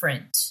bit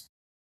different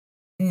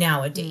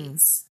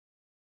nowadays.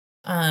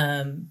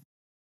 I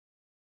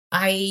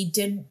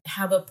did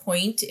have a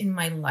point in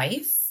my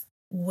life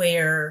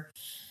where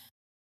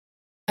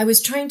I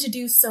was trying to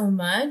do so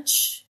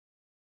much,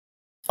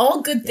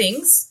 all good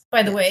things,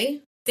 by the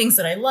way, things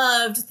that I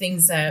loved,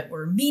 things that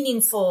were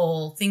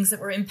meaningful, things that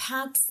were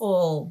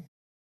impactful,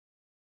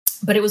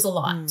 but it was a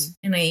lot.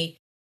 And I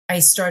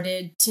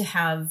started to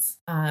have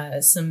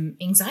some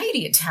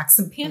anxiety attacks,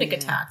 some panic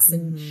attacks.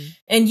 And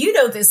you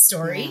know this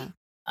story,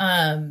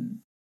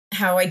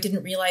 how I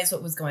didn't realize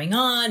what was going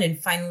on. And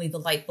finally the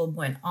light bulb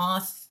went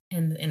off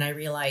and I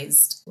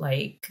realized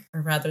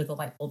the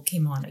light bulb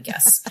came on, I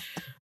guess.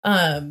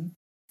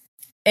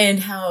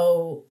 And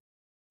how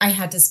I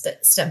had to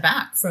step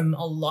back from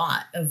a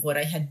lot of what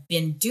I had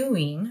been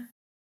doing.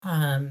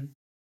 And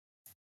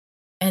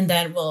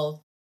then,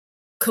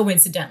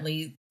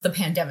 coincidentally, the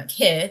pandemic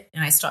hit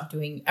and I stopped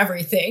doing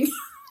everything.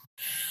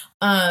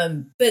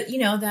 But,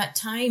 that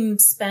time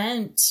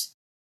spent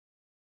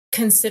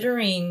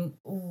considering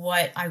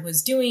what I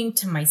was doing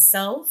to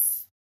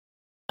myself,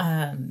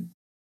 I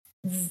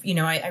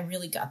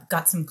really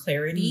got some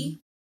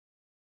clarity.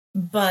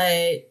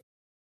 But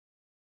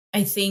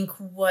I think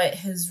what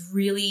has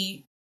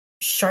really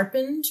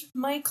sharpened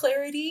my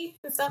clarity,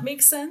 if that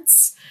makes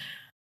sense,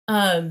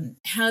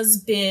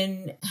 has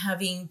been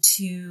having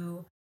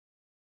to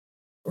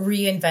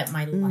reinvent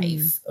my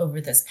life over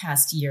this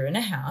past year and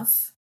a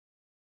half,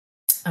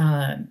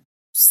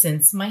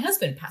 since my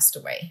husband passed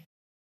away.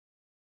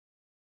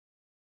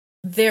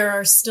 There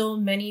are still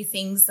many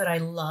things that I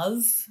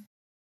love,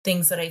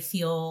 things that I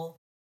feel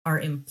are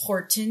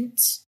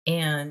important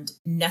and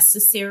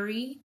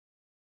necessary,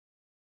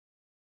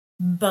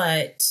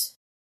 but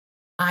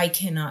I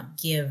cannot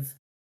give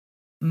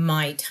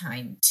my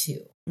time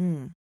to.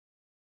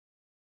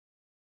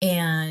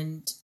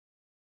 And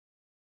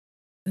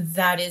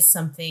that is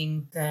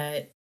something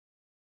that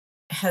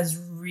has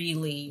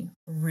really,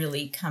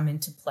 really come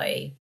into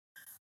play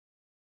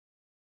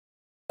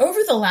over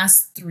the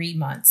last 3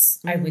 months,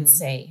 I would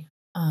say.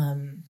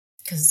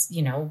 Because,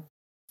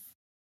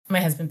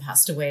 my husband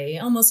passed away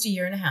almost a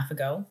year and a half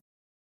ago.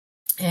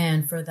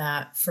 And for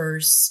that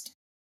first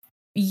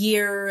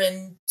year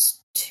and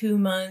 2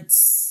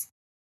 months,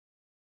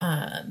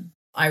 I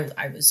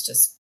was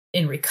just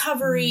in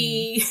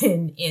recovery,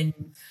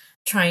 in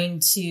trying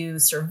to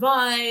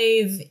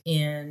survive,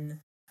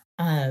 in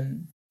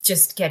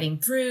just getting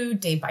through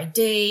day by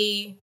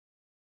day.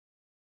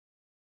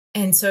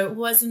 And so it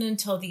wasn't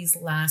until these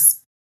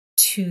last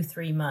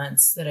 2-3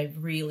 months that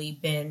I've really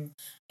been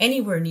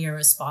anywhere near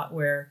a spot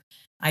where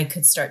I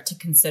could start to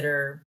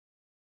consider,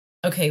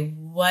 okay,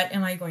 what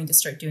am I going to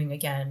start doing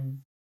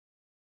again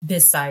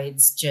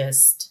besides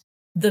just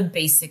the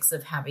basics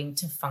of having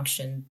to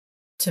function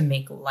to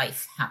make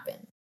life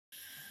happen.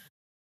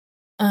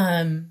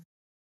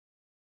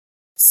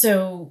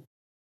 So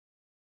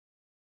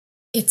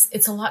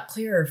it's a lot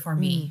clearer for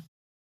me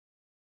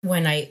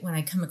when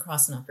I come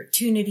across an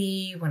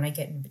opportunity, when I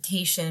get an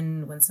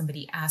invitation, when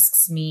somebody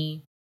asks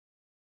me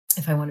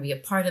if I want to be a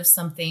part of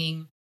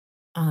something.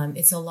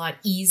 It's a lot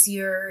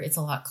easier. It's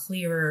a lot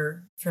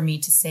clearer for me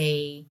to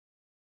say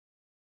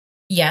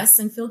yes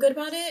and feel good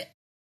about it.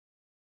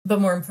 But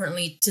more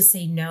importantly, to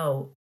say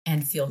no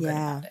and feel good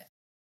about it.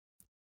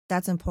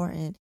 That's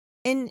important.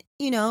 And,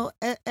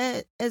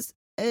 as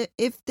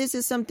if this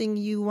is something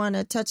you want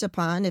to touch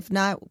upon, if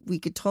not, we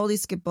could totally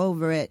skip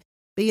over it.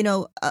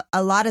 But,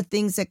 a lot of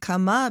things that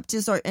come up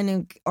just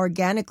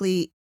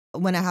organically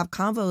when I have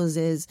convos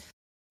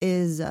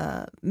is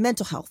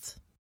mental health,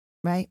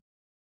 right?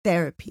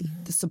 Therapy,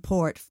 the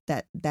support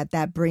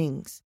that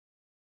brings.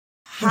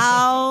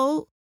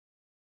 How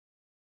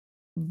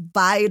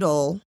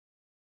vital,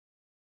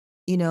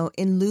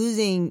 in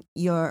losing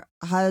your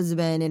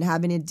husband and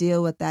having to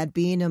deal with that,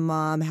 being a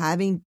mom,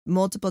 having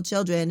multiple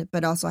children,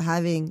 but also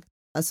having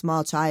a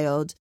small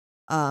child.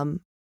 How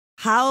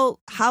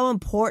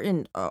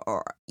important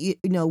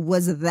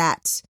was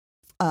that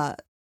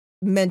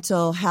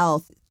mental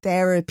health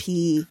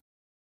therapy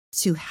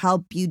to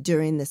help you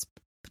during this,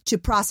 to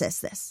process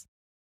this?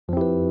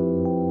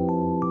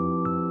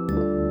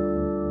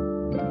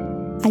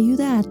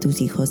 Ayuda a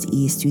tus hijos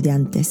y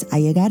estudiantes a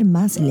llegar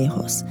más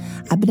lejos.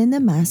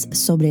 Aprende más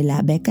sobre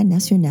la beca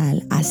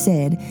nacional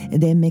Hacer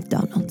de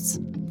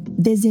McDonald's.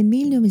 Desde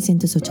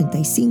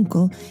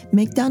 1985,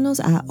 McDonald's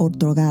ha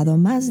otorgado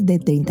más de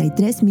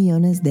 $33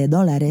 millones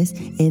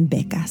en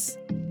becas.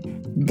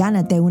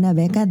 Gánate una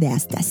beca de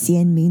hasta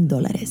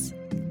 $100,000.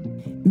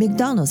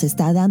 McDonald's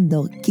está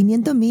dando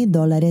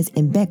 $500,000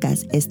 en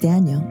becas este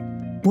año.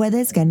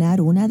 Puedes ganar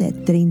una de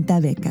 30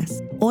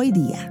 becas. Hoy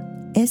día,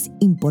 es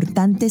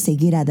importante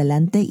seguir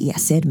adelante y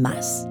hacer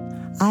más.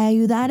 A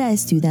ayudar a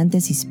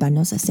estudiantes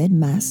hispanos a hacer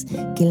más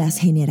que las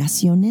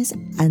generaciones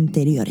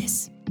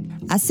anteriores.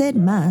 Hacer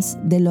más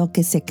de lo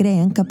que se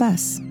creen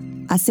capaz.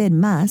 Hacer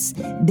más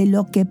de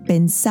lo que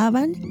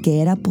pensaban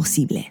que era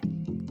posible.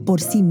 Por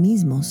sí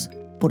mismos,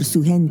 por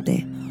su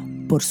gente,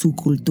 por su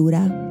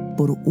cultura,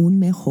 por un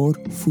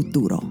mejor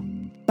futuro.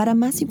 Para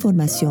más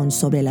información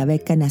sobre la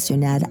beca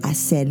nacional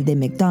Hacer de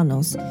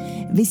McDonald's,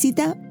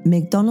 visita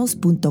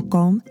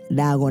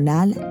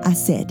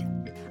mcdonalds.com/hacer.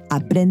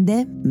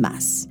 Aprende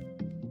más.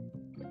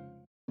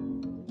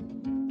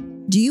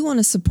 Do you want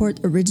to support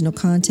original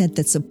content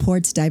that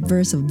supports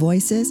diverse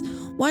voices?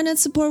 Why not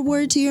support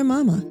Word to Your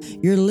Mama?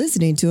 You're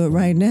listening to it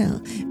right now.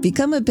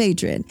 Become a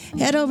patron.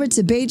 Head over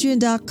to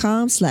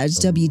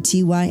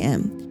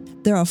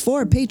patreon.com/WTYM. There are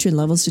 4 patron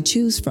levels to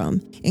choose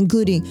from,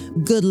 including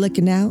Good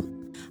Looking Out,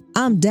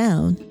 I'm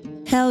Down,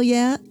 Hell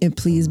Yeah, and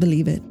Please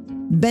Believe It.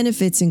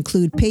 Benefits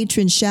include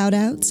patron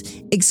shoutouts,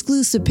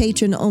 exclusive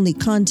patron-only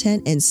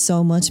content, and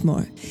so much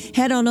more.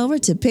 Head on over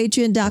to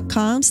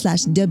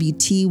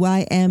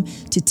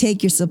patreon.com/WTYM to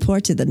take your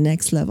support to the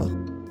next level.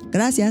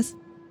 Gracias.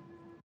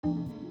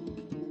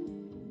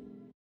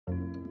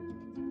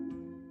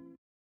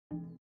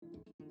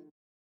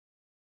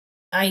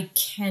 I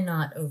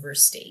cannot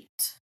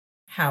overstate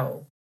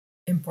how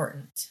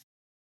important.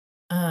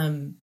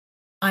 I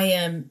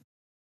am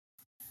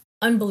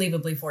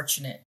unbelievably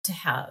fortunate to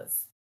have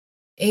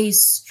a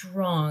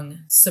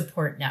strong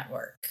support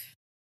network.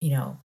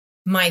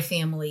 My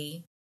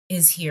family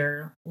is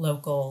here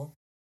local.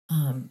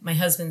 My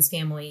husband's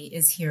family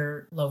is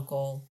here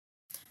local.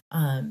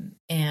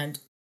 And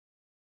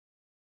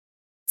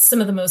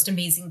some of the most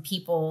amazing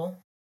people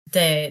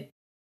that,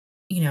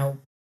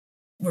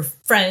 were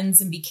friends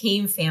and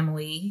became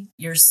family,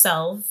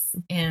 yourself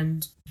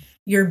and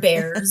your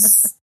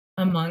bears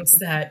amongst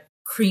that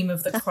cream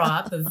of the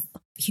crop of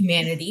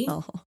humanity.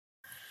 Oh.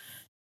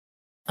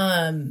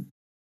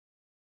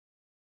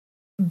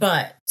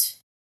 But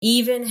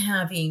even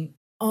having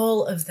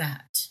all of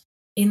that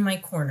in my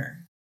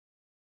corner,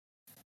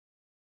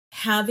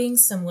 having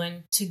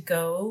someone to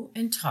go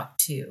and talk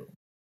to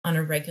on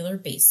a regular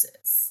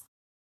basis,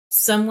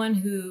 someone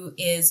who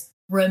is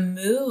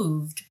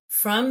removed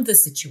from the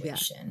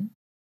situation,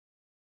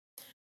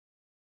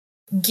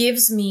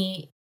 gives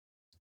me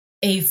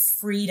a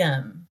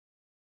freedom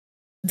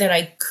that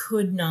I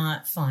could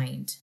not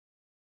find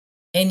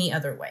any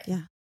other way.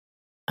 Yeah.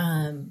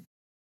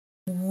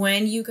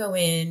 When you go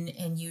in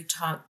and you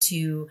talk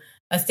to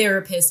a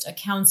therapist, a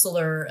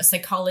counselor, a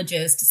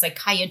psychologist, a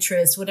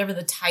psychiatrist, whatever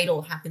the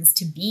title happens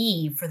to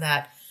be for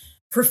that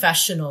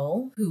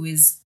professional who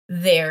is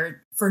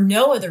there for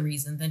no other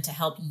reason than to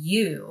help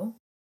you,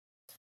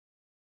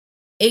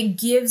 it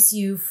gives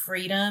you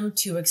freedom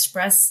to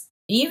express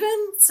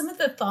even some of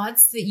the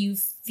thoughts that you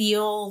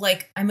feel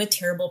like, I'm a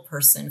terrible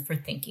person for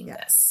thinking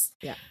this.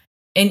 Yeah.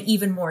 And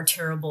even more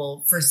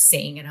terrible for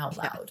saying it out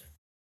loud.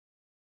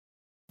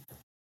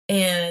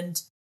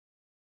 And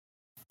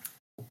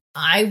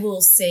I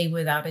will say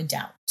without a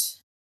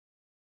doubt,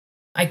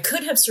 I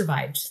could have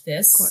survived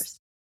this. Of course.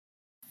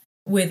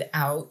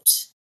 without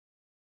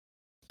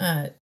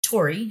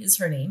Tori is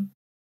her name.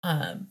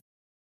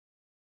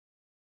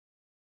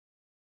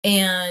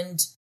 And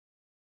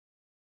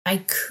I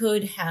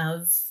could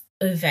have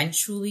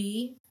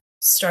eventually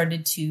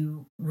started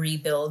to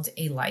rebuild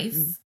a life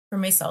for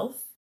myself,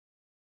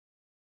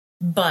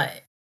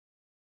 but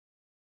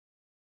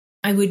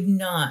I would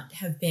not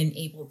have been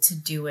able to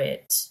do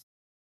it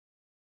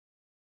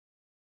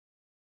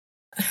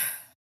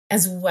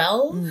as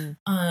well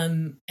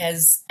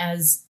as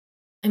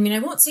I mean, I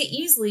won't say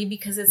easily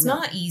because it's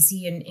not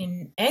easy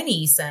in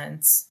any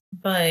sense,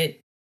 but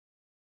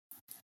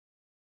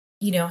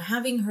you know,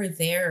 having her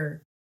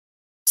there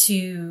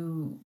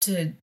to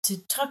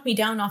talk me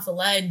down off a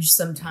ledge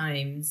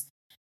sometimes,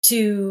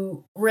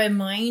 to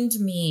remind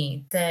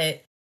me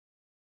that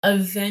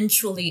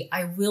eventually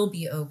I will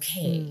be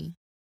okay,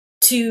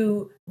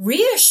 to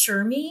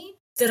reassure me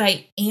that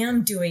I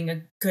am doing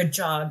a good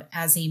job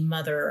as a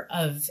mother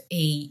of a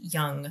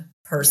young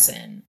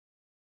person,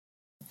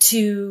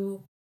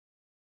 to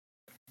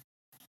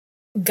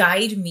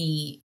guide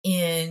me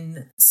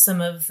in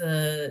some of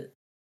the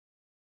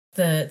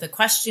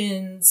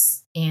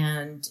questions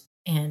and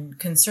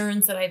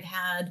concerns that I've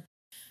had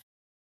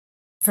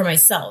for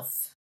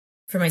myself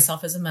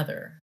as a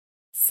mother,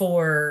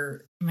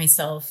 for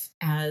myself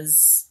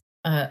as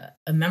a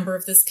member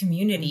of this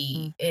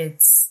community.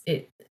 It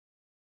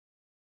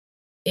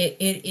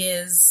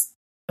is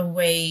a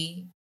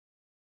way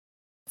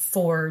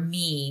for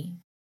me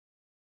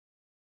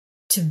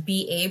to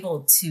be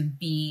able to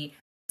be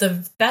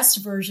the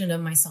best version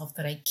of myself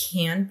that I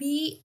can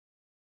be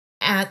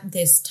at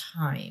this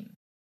time.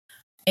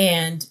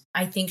 And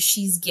I think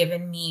she's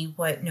given me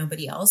what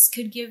nobody else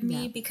could give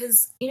me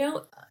because, you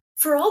know,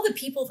 for all the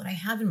people that I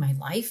have in my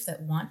life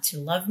that want to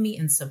love me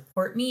and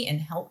support me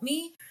and help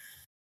me,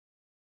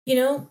 you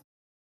know,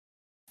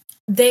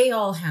 they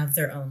all have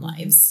their own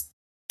lives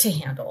to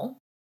handle.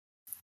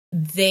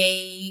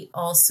 They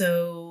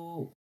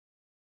also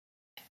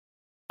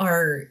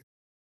are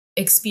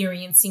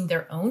experiencing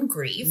their own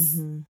grief.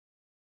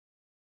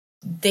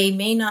 They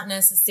may not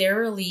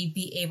necessarily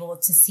be able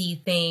to see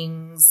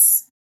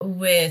things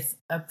with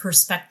a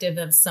perspective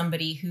of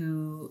somebody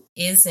who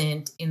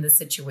isn't in the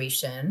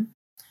situation.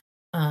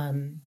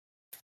 And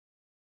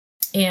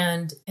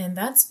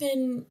that's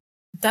been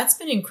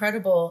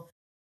incredible,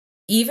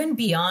 even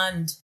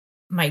beyond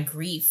my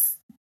grief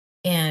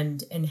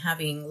and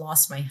having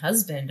lost my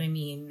husband. I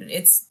mean,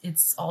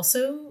 it's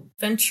also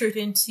ventured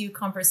into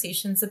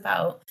conversations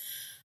about,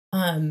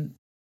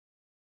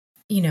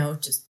 you know,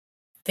 just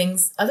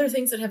other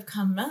things that have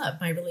come up,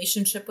 my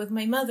relationship with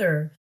my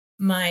mother,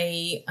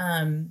 my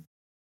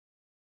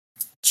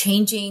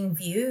changing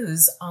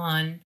views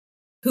on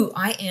who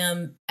I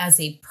am as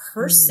a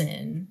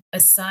person,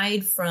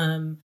 aside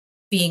from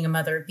being a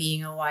mother,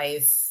 being a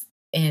wife,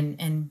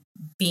 and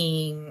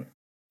being,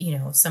 you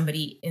know,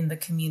 somebody in the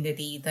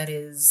community that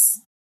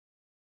is,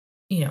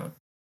 you know,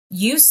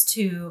 used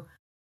to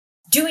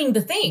doing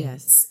the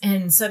things.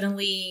 And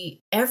suddenly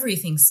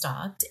everything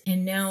stopped.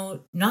 And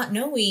now not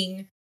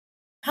knowing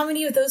how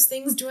many of those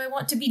things do I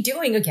want to be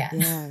doing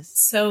again?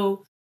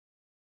 So,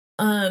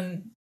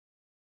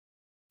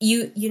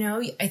 you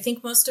know, I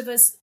think most of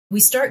us, we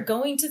start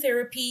going to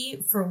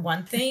therapy for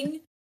one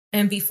thing,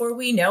 and before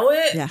we know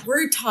it,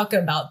 we're talking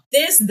about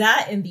this,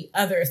 that, and the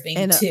other thing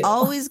and too. It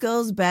always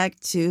goes back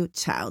to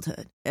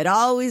childhood. It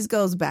always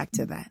goes back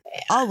to that.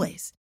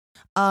 Always.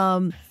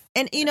 And,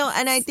 you know,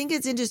 and I think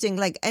it's interesting,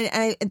 like,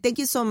 and thank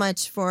you so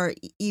much for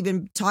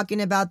even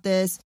talking about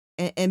this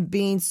and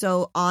being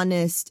so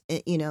honest,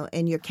 you know,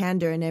 and your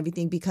candor and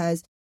everything,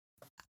 because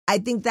I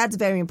think that's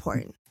very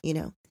important. You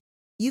know,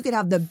 you could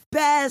have the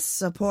best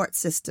support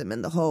system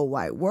in the whole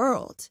wide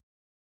world,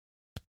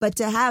 but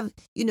to have,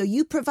 you know,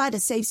 you provide a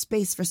safe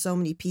space for so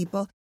many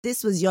people.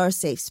 This was your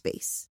safe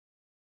space.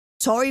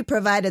 Tori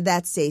provided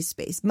that safe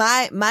space.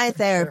 My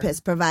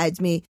therapist provides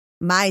me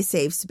my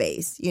safe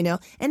space, you know,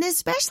 and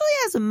especially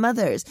as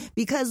mothers,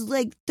 because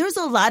like there's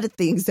a lot of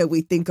things that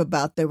we think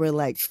about that we're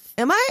like,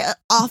 am I an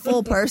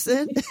awful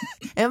person?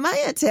 Am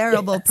I a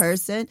terrible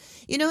person?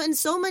 You know, and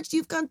so much,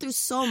 you've gone through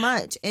so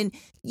much, and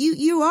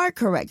you are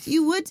correct.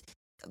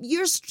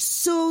 You're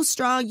so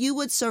strong. You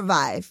would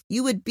survive.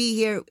 You would be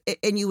here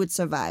and you would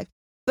survive.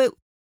 But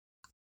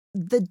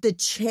the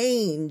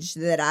change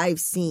that I've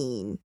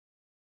seen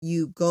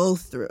you go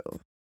through,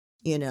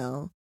 you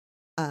know,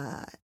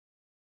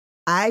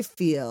 I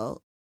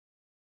feel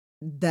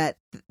that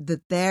the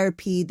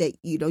therapy that,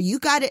 you know, you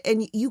got it,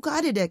 and you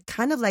got it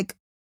kind of like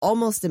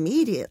almost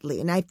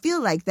immediately. And I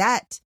feel like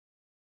that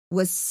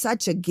was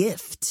such a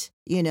gift,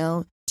 you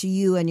know, to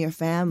you and your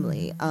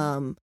family.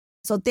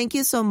 So thank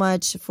you so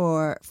much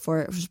for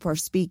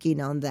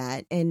speaking on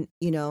that. And,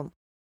 you know,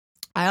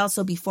 I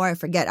also, before I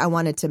forget, I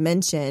wanted to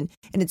mention,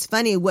 and it's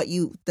funny what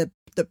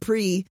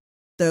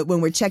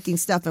when we're checking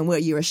stuff and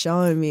what you were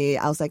showing me,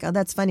 I was like, oh,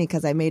 that's funny,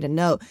 because I made a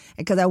note,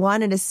 because I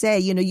wanted to say,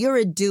 you know, you're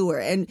a doer,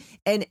 and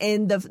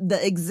the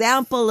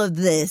example of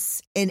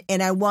this, and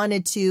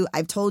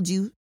I've told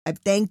you, I've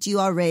thanked you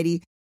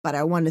already, but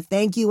I want to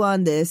thank you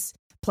on this,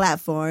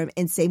 platform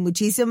and say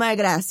muchísimas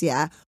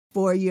gracias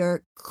for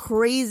your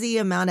crazy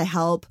amount of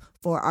help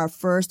for our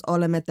first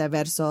Hola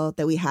Metaverso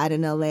that we had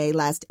in LA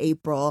last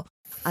April.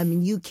 I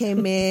mean, you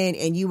came in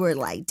and you were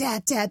like, da.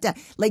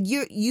 Like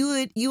you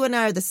and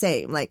I are the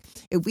same. Like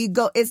if we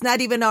go, it's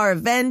not even our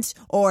event,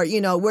 or,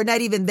 you know, we're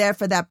not even there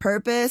for that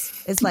purpose.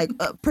 It's like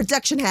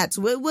production hats.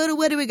 What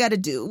do we got to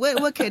do?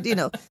 What could, you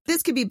know,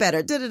 this could be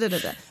better. Da.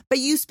 But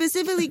you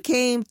specifically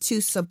came to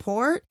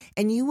support,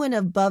 and you went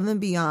above and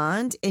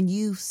beyond, and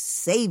you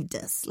saved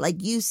us.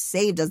 Like you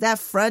saved us. That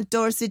front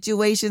door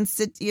situation,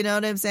 you know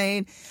what I'm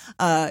saying?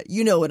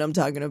 You know what I'm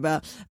talking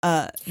about.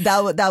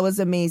 That was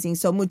amazing.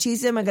 So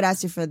muchísimas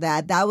gracias for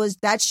that.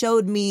 That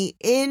showed me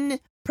in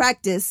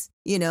practice,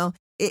 you know,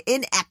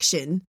 in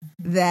action,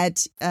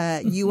 that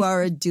you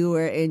are a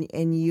doer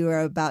and you are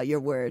about your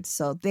words.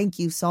 So thank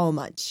you so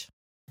much.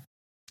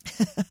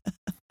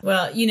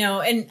 Well, you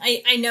know, and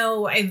I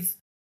know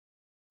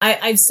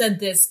I've said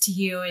this to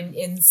you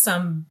in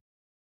some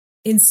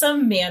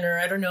manner.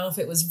 I don't know if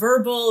it was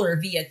verbal or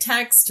via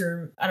text,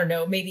 or I don't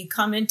know, maybe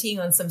commenting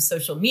on some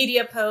social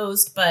media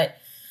post, but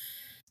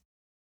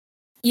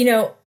you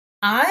know,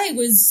 I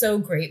was so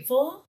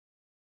grateful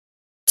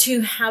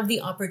to have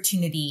the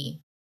opportunity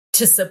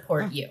to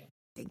support you.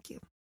 Thank you.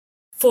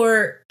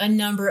 For a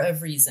number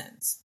of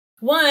reasons.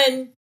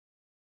 One,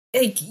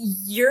 like,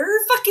 you're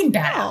fucking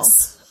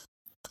badass. Oh.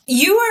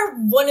 You are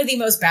one of the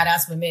most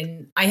badass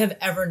women I have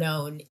ever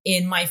known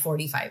in my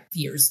 45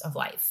 years of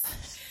life.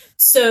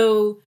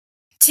 So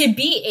to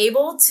be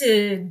able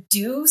to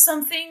do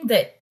something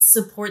that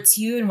supports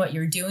you in what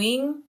you're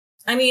doing,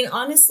 I mean,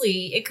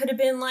 honestly, it could have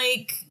been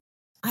like,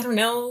 I don't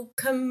know,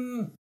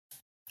 come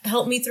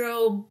help me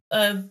throw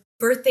a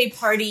birthday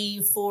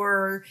party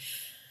for,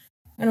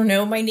 I don't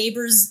know, my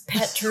neighbor's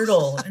pet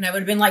turtle. And I would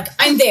have been like,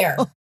 I'm there.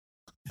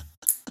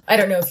 I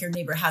don't know if your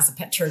neighbor has a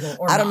pet turtle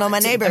or not. I don't know my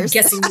neighbors. I'm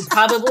guessing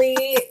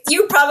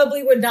you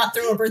probably would not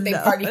throw a birthday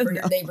party for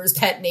your neighbor's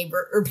pet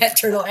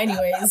turtle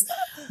anyways.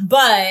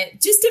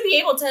 But just to be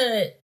able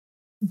to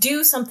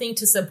do something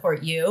to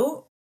support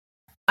you,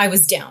 I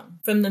was down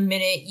from the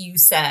minute you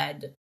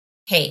said,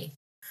 hey.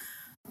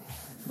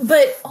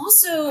 But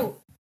also,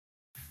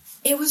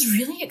 it was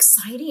really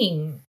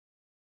exciting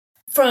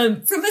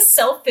from a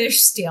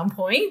selfish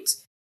standpoint.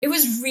 It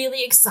was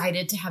really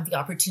excited to have the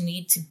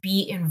opportunity to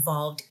be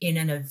involved in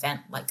an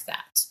event like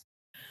that.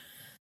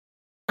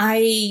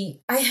 I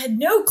had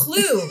no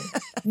clue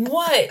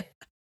what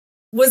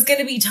was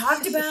going to be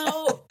talked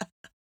about.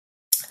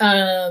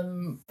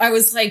 I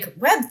was like,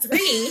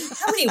 Web3?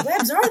 How many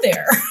webs are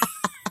there?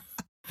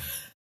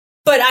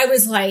 But I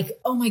was like,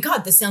 oh my God,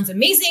 this sounds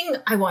amazing.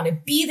 I want to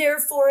be there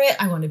for it.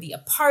 I want to be a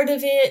part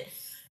of it.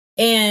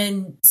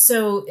 And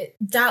so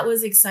that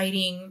was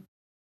exciting.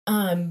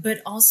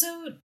 But also,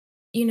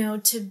 you know,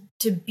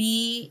 to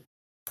be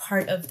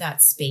part of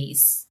that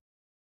space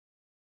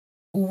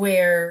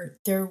where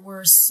there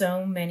were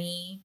so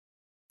many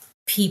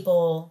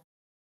people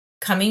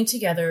coming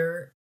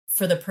together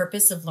for the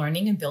purpose of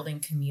learning and building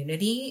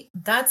community,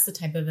 that's the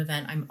type of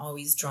event I'm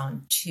always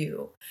drawn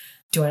to.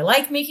 Do I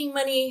like making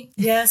money?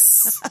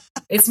 Yes,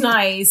 it's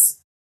nice,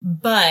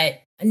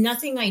 but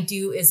nothing I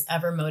do is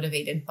ever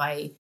motivated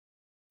by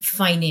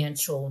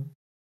financial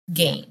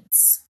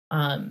gains.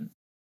 And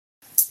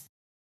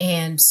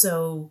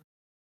so,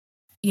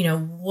 you know,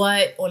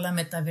 what Hola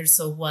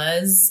Metaverso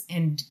was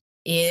and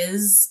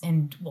is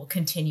and will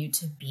continue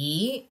to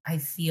be, I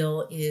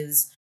feel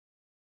is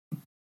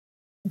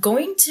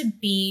going to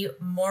be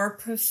more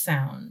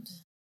profound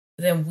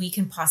than we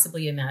can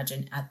possibly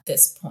imagine at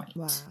this point.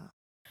 Wow.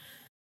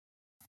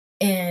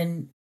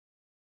 And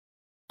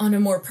on a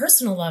more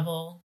personal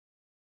level,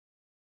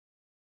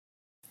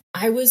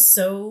 I was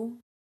so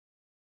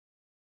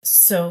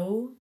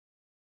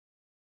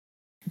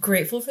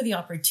grateful for the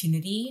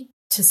opportunity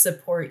to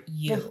support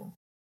you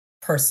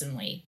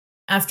personally.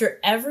 After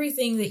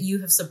everything that you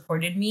have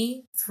supported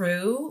me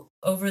through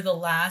over the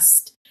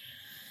last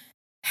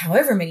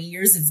however many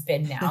years it's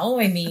been now.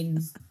 I mean,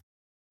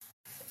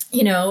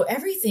 you know,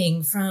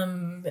 everything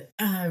from,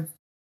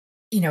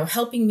 you know,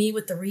 helping me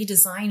with the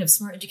redesign of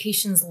Smart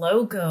Education's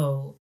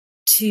logo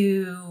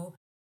to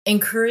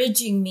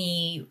encouraging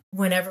me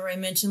whenever I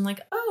mention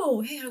like,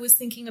 oh, hey, I was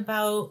thinking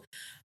about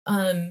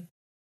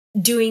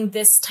doing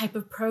this type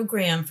of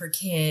program for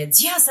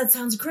kids. Yes, that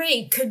sounds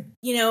great. Could,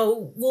 you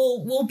know,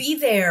 we'll be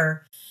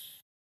there.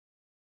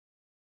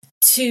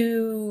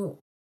 To,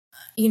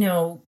 you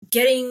know,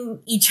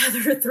 getting each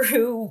other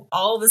through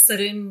all of a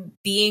sudden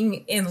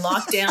being in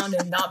lockdown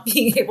and not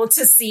being able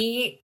to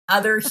see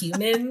other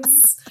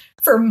humans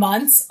for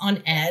months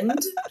on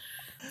end,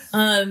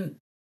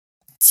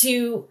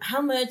 to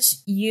how much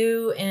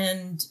you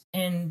and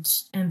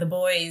the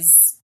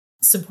boys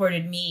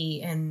supported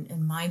me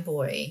and my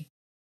boy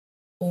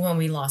when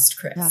we lost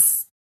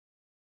Chris.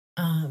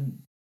 Yeah.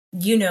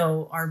 You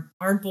know,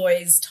 our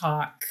boys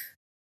talk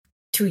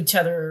to each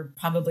other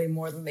probably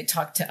more than they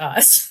talk to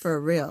us. For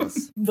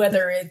reals.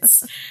 whether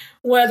it's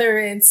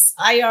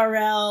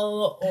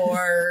IRL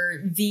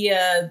or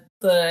via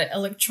the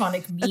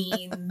electronic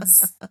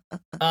means.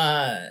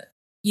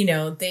 you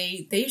know,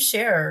 they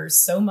share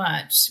so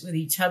much with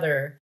each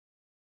other.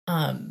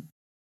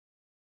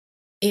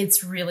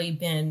 It's really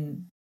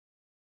been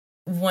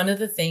one of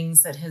the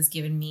things that has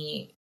given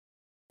me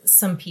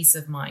some peace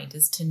of mind,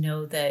 is to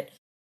know that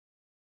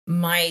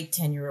my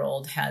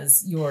 10-year-old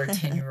has your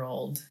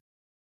 10-year-old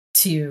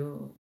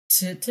to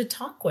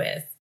talk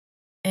with.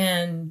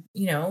 And,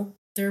 you know,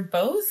 they're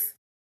both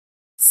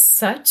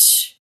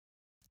such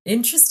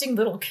interesting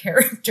little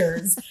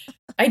characters.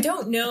 I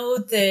don't know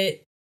that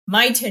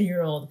my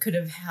 10-year-old could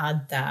have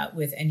had that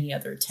with any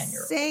other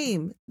 10-year-old.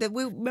 Same. That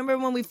we remember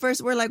when we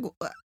first were like,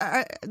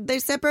 they're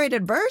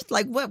separated birth?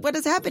 Like, what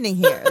is happening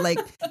here? Like,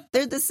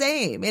 they're the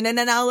same. And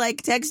then I'll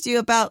like text you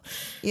about,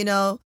 you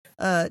know,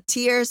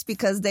 tears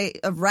because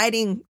of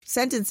writing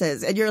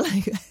sentences, and you're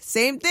like,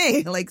 same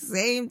thing, like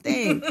same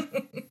thing.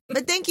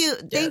 But thank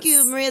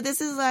you, Maria.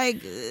 This is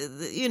like,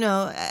 you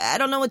know, I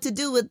don't know what to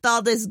do with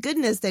all this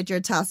goodness that you're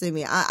tossing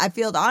me. I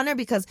feel honored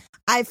because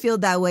I feel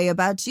that way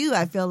about you.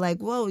 I feel like,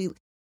 whoa,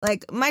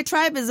 like my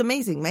tribe is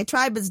amazing. My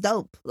tribe is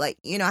dope. Like,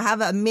 you know, I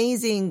have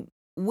amazing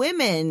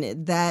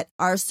women that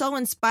are so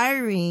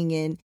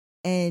inspiring,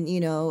 and you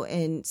know,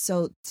 and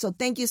so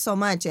thank you so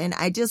much. And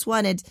I just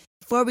wanted,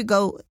 before we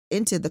go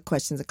into the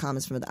questions and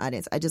comments from the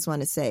audience, I just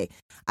want to say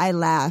I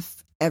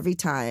laugh every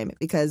time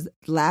because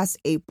last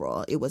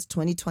April, it was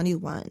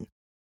 2021,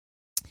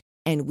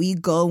 and we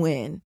go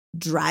in,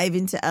 drive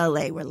into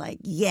LA. We're like,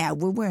 yeah,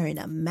 we're wearing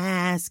a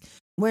mask.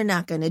 We're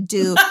not going to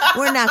do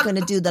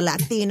the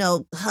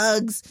Latino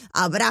hugs,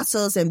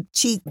 abrazos, and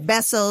cheek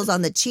besos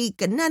on the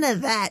cheek, and none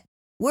of that.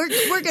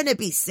 We're going to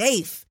be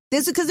safe.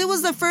 This because it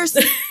was the first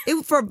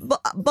for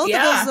both of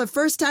us, the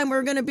first time we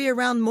were going to be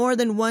around more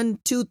than 1,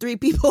 2, 3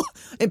 people,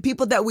 and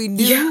people that we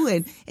knew,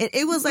 and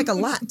it was like a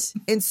lot.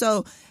 And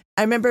so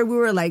I remember we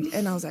were like,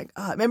 and I was like,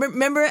 oh,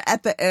 remember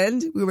at the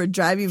end we were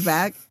driving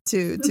back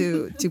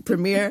to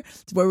Premiere,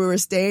 to where we were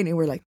staying, and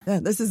we're like, yeah,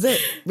 this is it,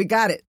 we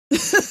got it. We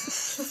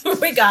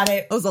got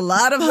it. It was a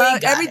lot of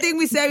hugs. Everything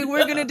we said we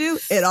were going to do,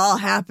 it all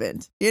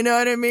happened. You know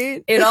what I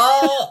mean? It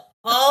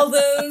all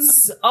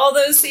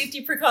those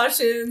safety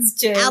precautions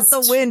just out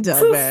the window,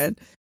 poof. Man.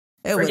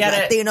 It was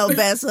Latino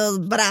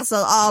besos,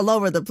 brazos all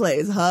over the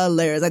place.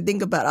 Hilarious. I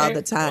think about it all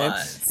the time.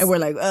 And we're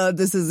like, oh,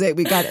 this is it.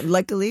 We got it.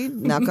 Luckily,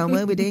 knock on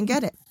wood, we didn't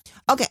get it.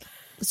 Okay.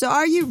 So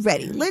are you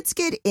ready? Let's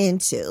get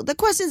into the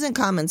questions and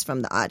comments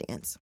from the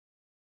audience.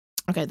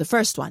 Okay. The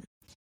first one.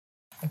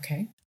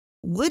 Okay.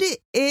 Would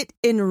it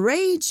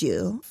enrage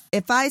you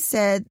if I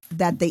said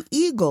that the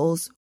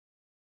Eagles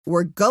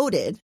were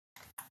goated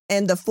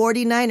and the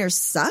 49ers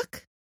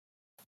suck?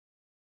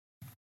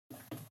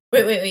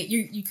 Wait.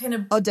 You kind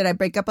of... Oh, did I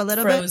break up a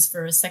little bit? Froze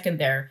for a second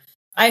there.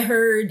 I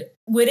heard,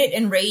 would it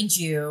enrage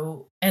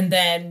you? And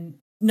then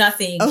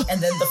nothing. Oh.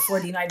 And then the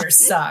 49ers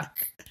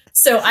suck.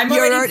 So I'm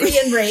already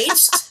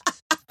pre-enraged.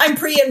 I'm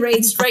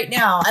pre-enraged right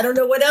now. I don't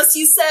know what else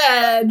you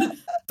said,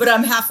 but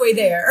I'm halfway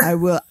there.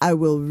 I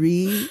will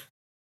reread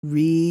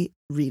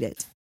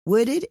it.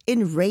 Would it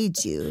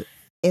enrage you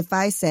if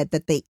I said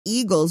that the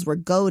Eagles were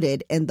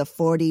goated and the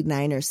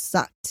 49ers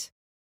sucked?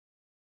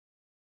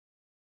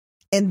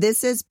 And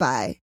this is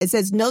it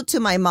says, note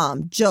to my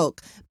mom,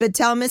 joke, but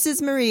tell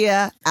Mrs.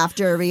 Maria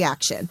after a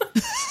reaction.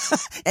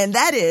 And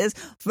that is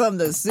from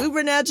the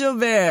Supernatural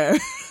Bear.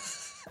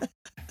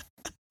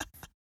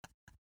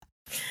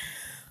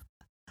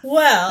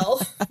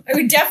 Well, I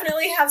would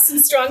definitely have some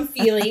strong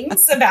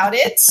feelings about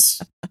it.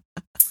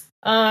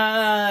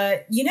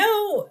 You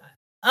know,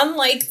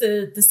 unlike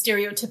the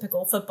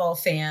stereotypical football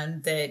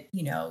fan that,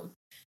 you know,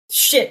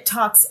 shit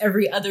talks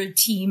every other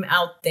team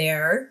out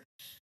there,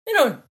 they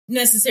don't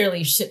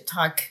necessarily shit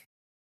talk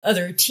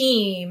other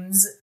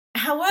teams.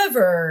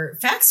 However,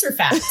 facts are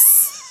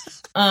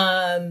facts.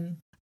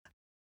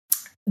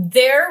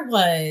 There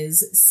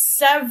was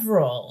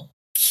several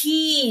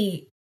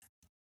key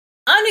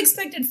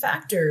unexpected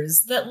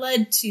factors that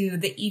led to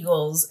the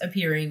Eagles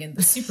appearing in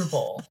the Super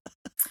Bowl.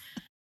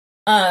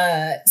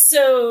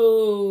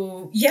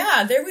 So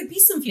yeah, there would be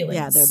some feelings.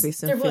 Yeah, there'd be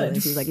some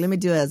feelings. He's like, let me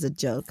do it as a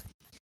joke.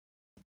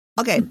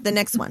 Okay, the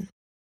next one.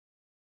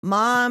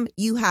 Mom,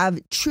 you have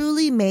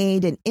truly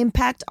made an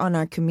impact on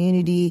our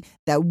community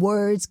that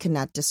words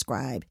cannot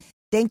describe.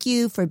 Thank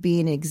you for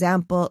being an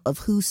example of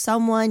who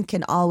someone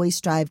can always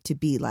strive to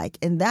be like.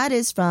 And that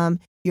is from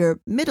your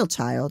middle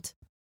child,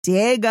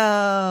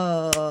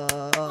 Diego.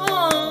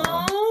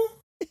 Aww.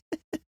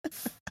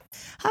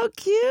 How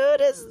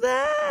cute is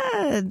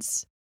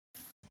that?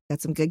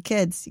 Got some good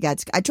kids.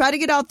 I tried to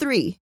get all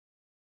 3,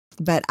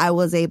 but I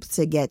was able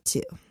to get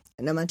 2.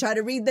 And I'm going to try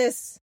to read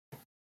this.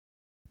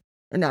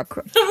 Or not.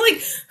 I'm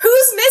like,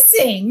 who's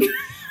missing?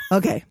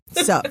 Okay,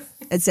 so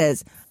it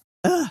says,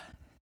 I'm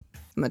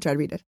going to try to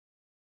read it.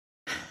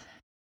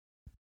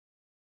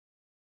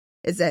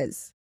 It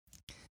says,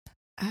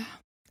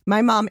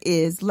 my mom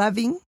is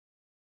loving.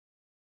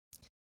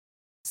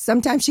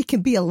 Sometimes she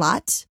can be a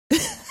lot,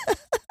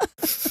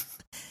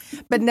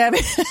 but never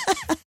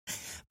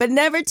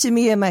to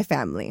me and my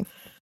family.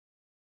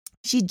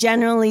 She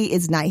generally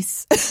is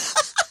nice.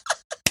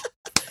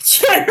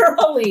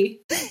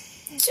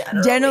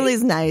 Generally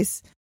is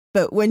nice,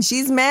 But when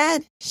she's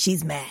mad,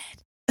 she's mad.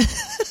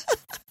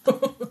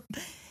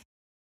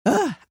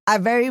 I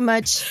very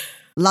much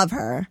love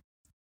her.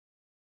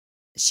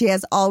 She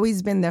has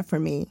always been there for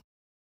me.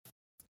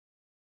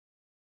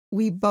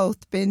 We've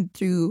both been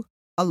through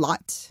a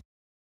lot.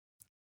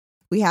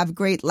 We have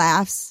great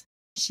laughs.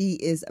 She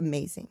is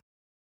amazing.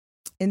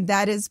 And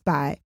that is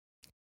by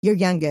your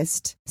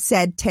youngest,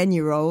 said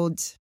 10-year-old.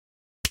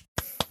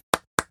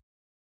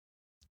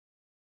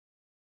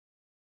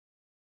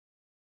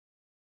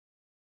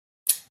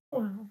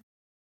 Wow.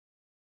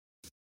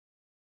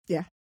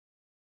 Yeah.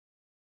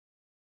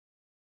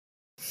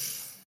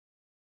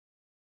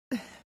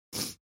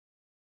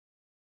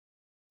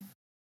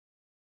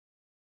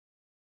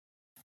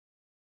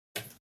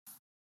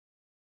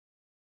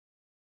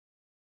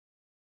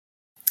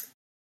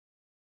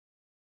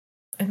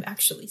 I'm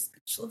actually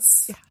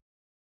speechless. Yeah.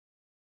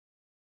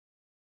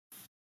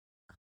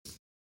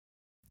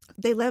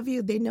 They love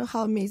you. They know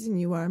how amazing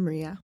you are,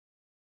 Maria.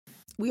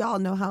 We all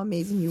know how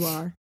amazing you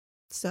are.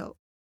 So,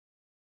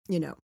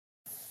 you know,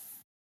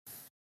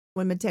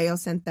 when Mateo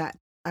sent that,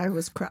 I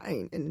was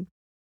crying, and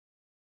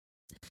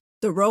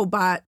the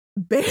robot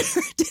bear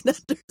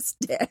didn't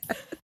understand.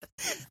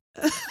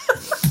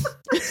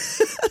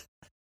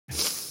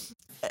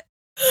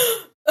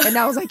 And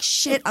I was like,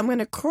 shit, I'm going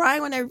to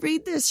cry when I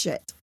read this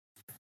shit.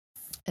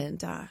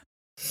 And,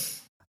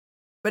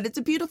 but it's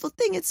a beautiful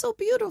thing. It's so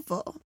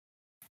beautiful.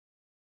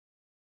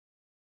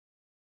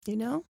 You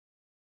know?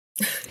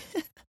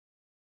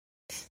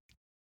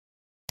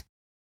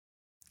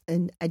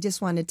 And I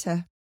just wanted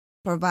to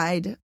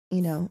provide,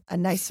 you know, a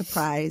nice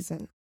surprise.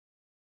 And,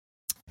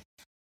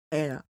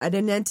 you know, I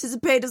didn't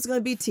anticipate it was going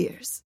to be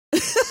tears.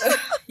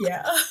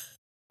 Yeah,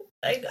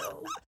 I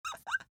know.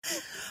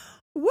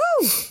 Woo!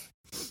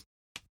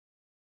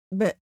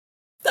 But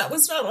that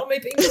was not on my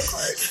bingo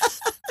card.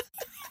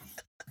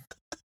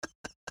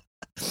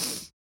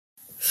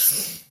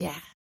 Yeah.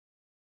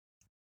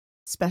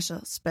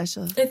 Special.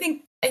 I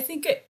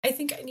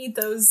think I need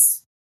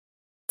those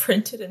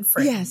printed and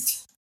framed.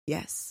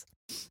 Yes.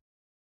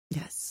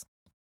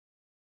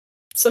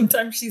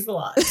 Sometimes she's a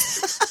lot.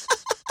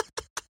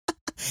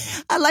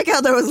 I like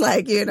how there was,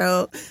 like, you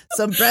know,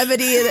 some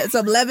brevity,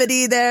 some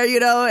levity there, you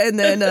know, and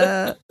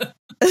then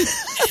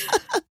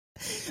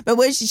but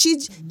when she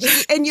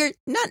and you're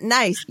not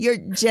nice, you're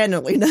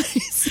generally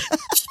nice.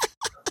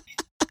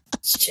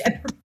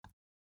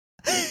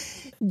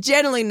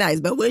 Generally nice,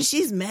 but when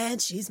she's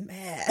mad, she's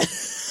mad.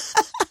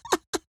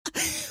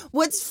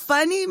 What's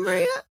funny,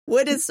 Maria?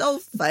 What is so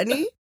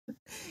funny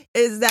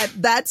is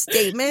that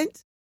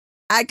statement,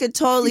 I could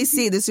totally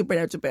see the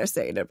Supernatural Bear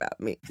saying about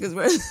me, because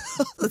we're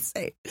the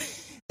same.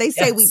 They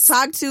say we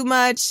talk too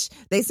much.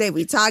 They say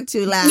we talk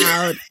too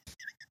loud.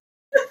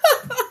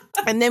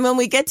 And then when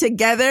we get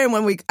together and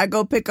when I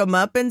go pick them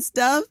up and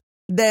stuff,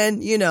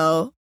 then, you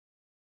know,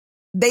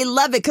 they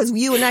love it because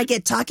you and I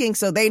get talking,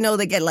 so they know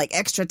they get like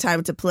extra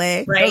time to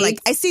play. Right. Like,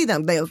 I see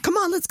them. They go, come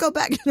on, let's go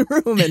back in the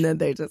room. And then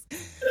they just,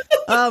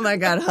 oh my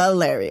God,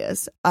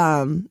 hilarious.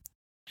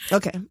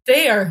 Okay.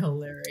 They are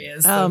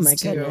hilarious. Oh my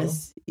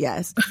goodness.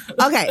 Yes.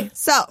 Okay.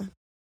 So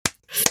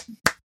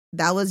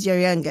that was your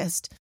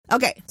youngest.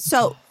 Okay.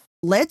 So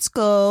let's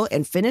go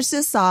and finish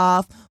this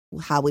off.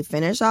 How we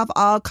finish off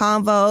all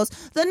convos,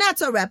 the not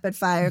so rapid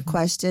fire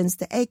questions,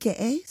 the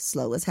AKA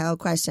slow as hell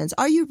questions.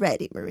 Are you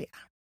ready, Maria?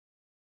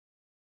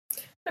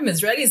 I'm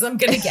as ready as I'm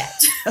going to get.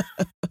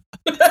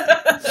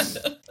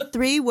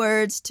 3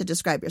 words to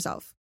describe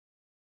yourself.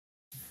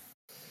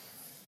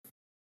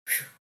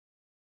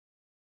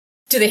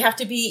 Do they have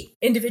to be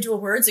individual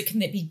words, or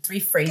can it be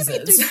 3 phrases? It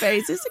could be 3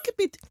 phrases. It could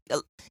be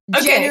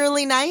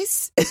generally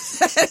nice.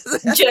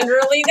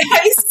 Generally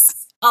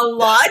nice. A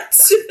lot.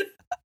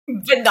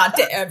 But not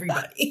to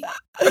everybody.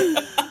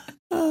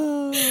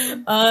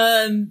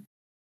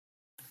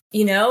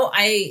 You know,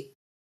 I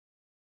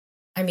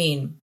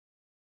mean,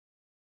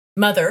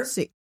 mother,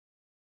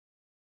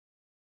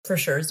 for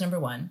sure, is number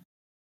 1.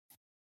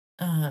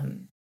 I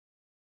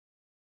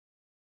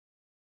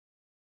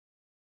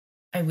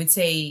would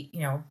say,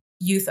 you know,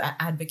 youth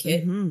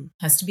advocate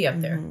has to be up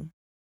there.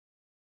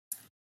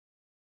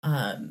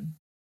 I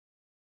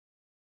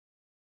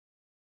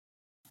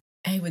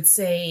would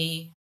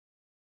say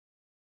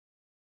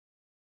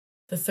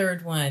the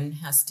third one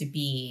has to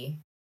be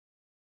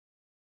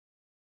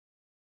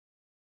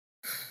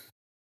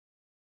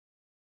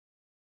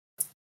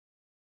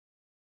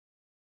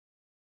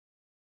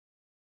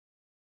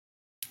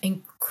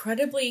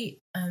incredibly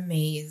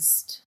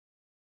amazed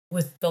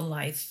with the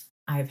life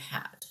I've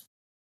had.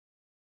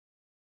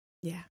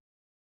 Yeah.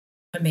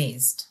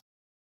 Amazed.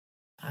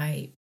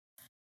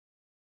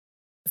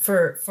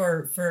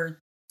 For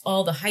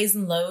all the highs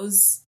and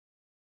lows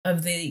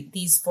of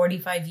these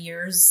 45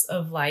 years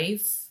of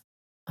life,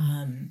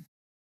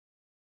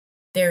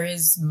 there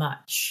is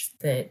much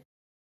that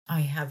I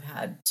have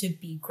had to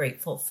be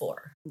grateful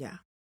for. Yeah.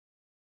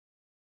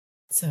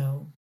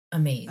 So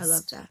amazed. I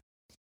love that.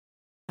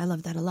 I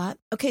love that a lot.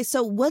 Okay,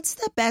 so what's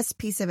the best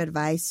piece of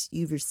advice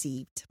you've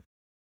received?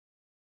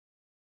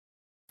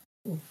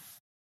 Ooh.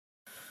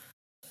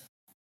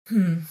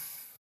 Hmm.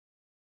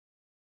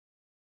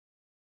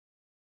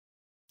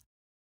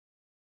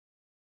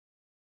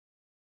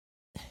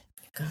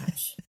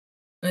 Gosh,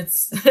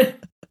 it's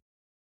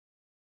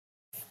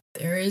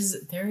there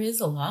is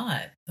a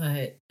lot,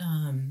 but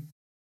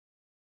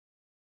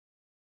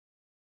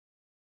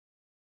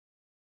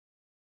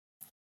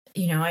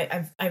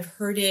I've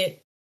heard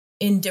it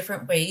in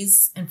different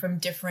ways and from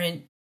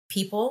different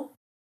people.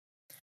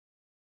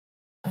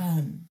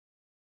 Um,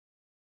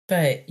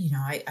 but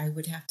I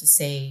would have to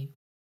say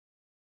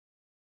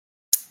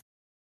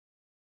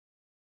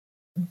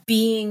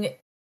being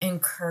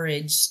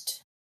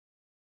encouraged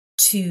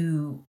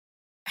to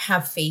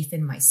have faith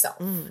in myself.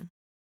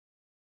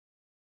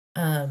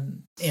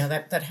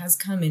 That has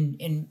come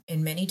in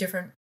many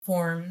different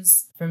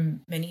forms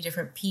from many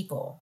different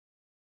people.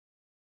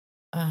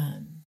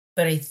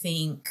 But I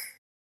think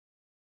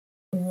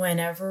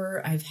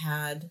whenever I've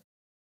had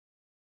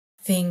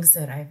things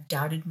that I've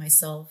doubted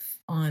myself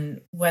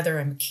on whether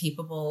I'm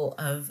capable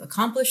of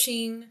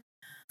accomplishing,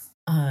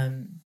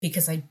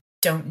 because I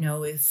don't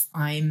know if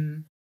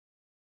I'm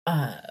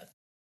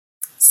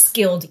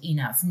skilled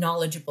enough,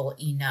 knowledgeable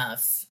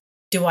enough.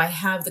 Do I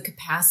have the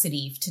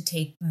capacity to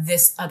take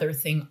this other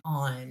thing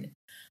on?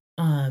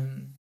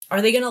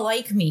 Are they going to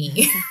like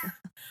me?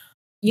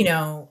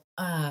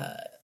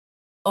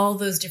 All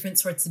those different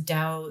sorts of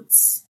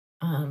doubts,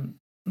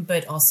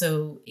 but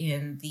also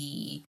in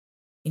the,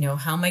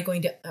 how am I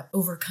going to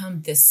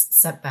overcome this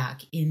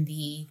setback? In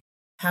the,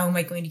 how am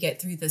I going to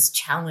get through this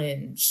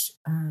challenge?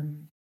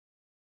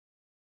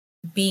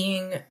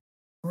 Being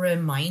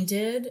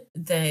reminded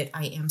that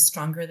I am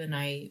stronger than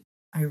I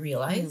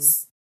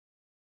realize.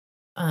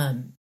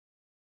 I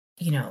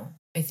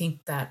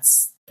think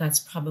that's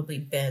probably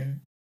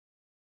been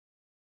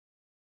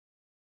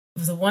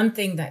the one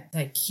thing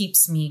that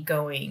keeps me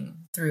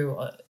going through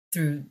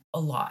a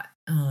lot.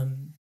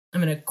 I'm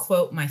going to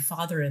quote my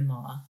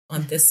father-in-law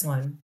on this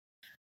one.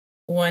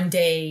 One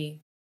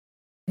day,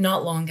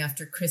 not long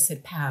after Chris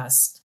had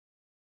passed,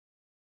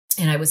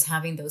 and I was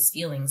having those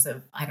feelings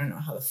of, I don't know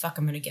how the fuck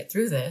I'm going to get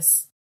through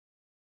this.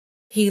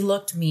 He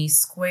looked me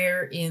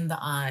square in the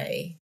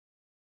eye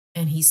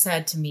and he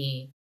said to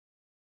me,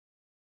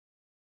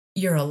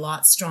 "You're a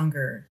lot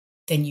stronger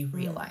than you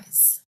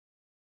realize."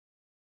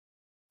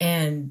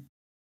 And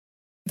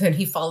then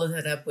he followed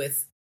it up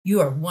with,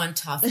 "You are one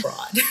tough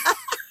broad."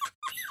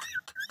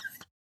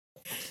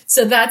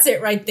 So that's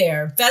it right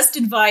there. Best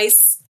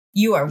advice.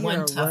 You are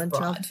one tough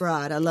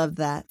broad. I love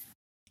that.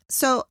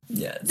 So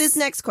yes. This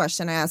next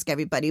question I ask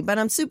everybody, but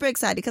I'm super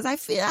excited because I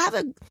have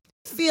a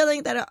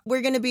feeling that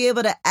we're going to be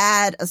able to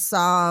add a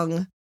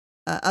song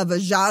of a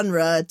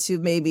genre to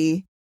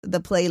maybe the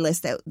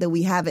playlist that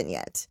we haven't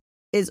yet.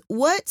 Is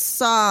what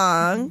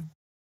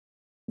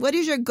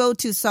is your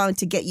go-to song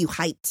to get you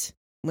hyped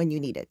when you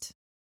need it?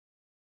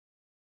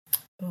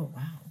 Oh,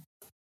 wow.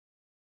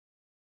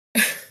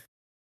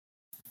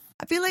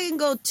 I feel like I can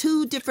go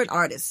two different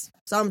artists.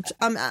 So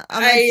I'm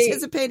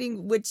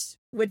anticipating which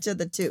of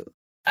the two.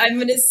 I'm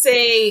going to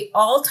say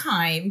all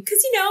time because,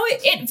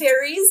 it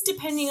varies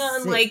depending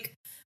on like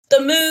the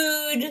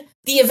mood,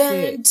 the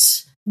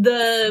event,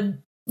 the,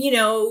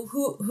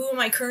 who am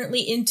I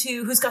currently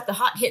into? Who's got the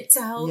hot hits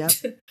out? Yep.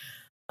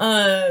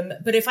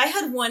 But if I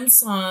had one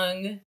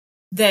song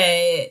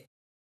that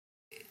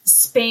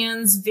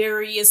spans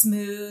various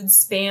moods,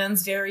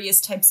 spans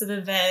various types of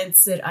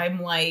events that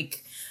I'm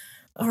like,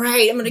 all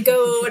right, I'm going to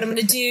go and I'm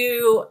going to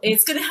do,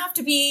 it's going to have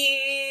to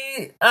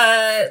be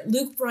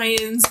Luke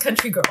Bryan's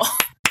Country Girl.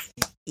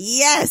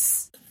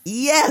 Yes,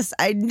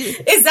 I knew.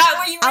 Is that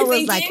what you were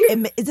thinking? I was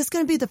like, is this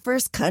going to be the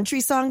first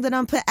country song that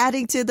I'm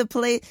adding to the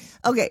play?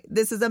 Okay,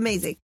 this is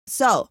amazing.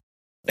 So,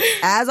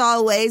 as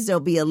always, there'll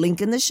be a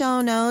link in the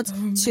show notes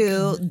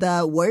to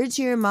the Word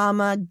to Your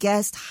Mama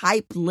guest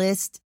hype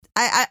list.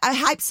 I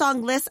hype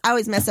song list. I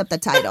always mess up the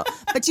title,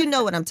 but you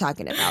know what I'm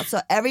talking about. So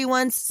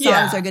everyone's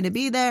songs are going to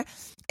be there.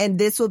 And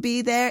this will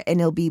be there, and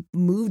it'll be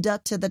moved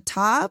up to the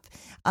top.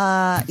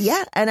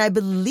 And I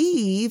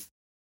believe,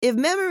 if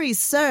memory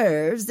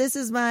serves, this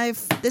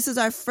is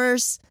our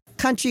first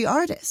country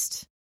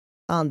artist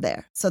on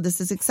there. So this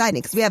is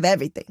exciting because we have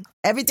everything.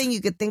 Everything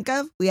you could think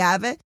of, we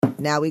have it.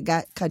 Now we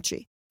got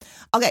country.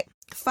 Okay,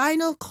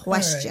 final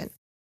question.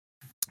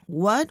 Right.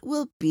 What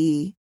will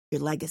be your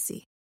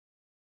legacy?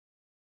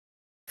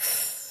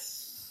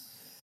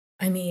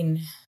 I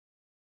mean,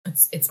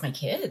 it's my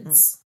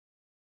kids.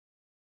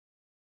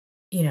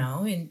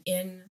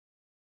 In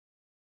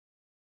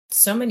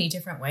so many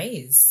different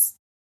ways.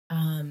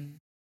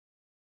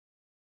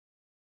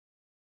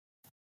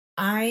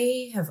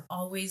 I have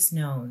always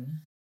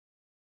known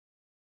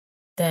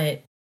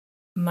that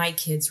my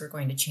kids were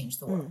going to change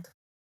the world.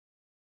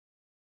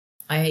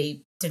 I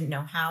didn't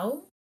know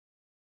how.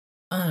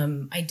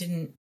 I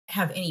didn't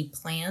have any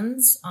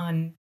plans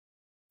on,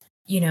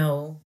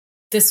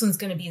 this one's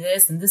going to be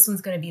this and this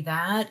one's going to be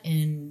that.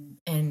 And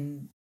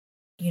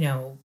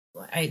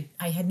I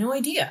had no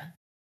idea,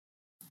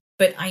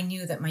 but I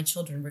knew that my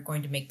children were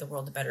going to make the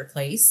world a better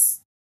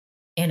place.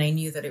 And I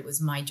knew that it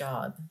was my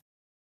job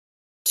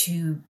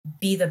to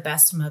be the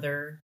best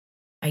mother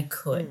I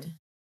could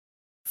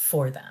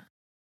for them.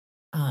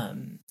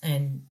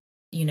 And,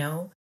 you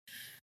know,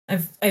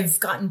 I've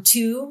gotten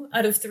 2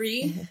 out of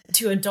 3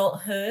 to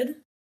adulthood.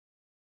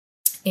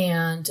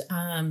 And,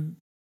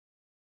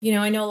 you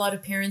know, I know a lot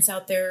of parents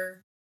out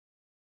there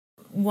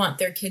want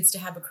their kids to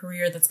have a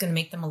career that's going to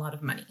make them a lot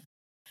of money.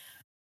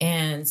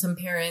 And some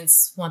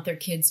parents want their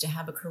kids to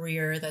have a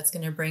career that's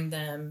going to bring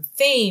them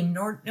fame,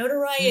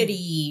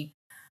 notoriety,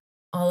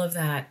 all of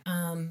that.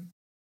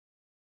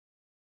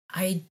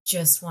 I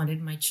just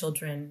wanted my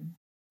children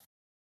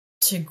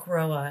to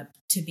grow up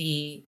to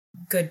be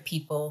good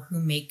people who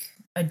make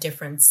a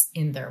difference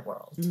in their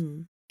world.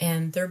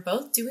 And they're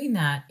both doing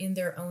that in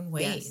their own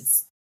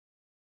ways.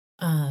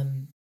 Yes.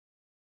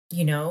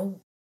 You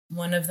know,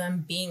 one of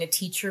them being a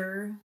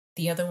teacher,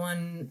 the other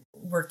one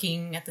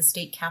working at the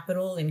state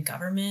capitol in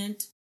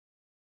government.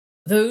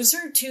 Those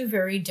are 2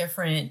 very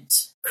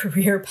different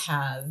career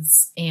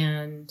paths.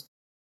 And,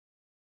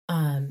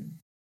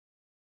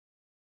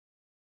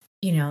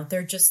 you know,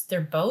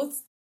 they're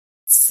both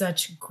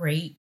such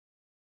great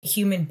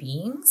human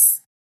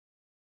beings.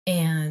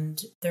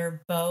 And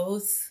they're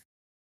both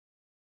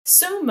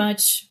so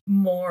much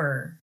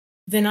more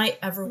than I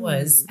ever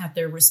was at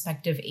their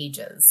respective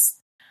ages.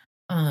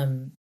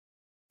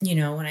 You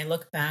know, when I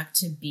look back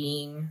to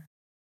being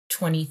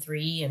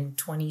 23 and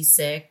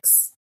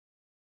 26,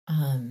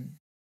 I'm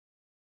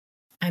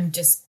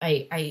just,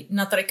 I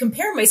not that I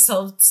compare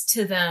myself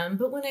to them,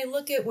 but when I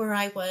look at where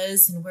I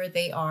was and where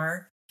they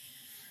are,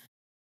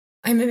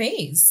 I'm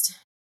amazed.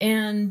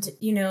 And,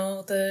 you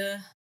know, the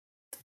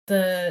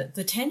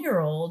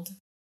 10-year-old,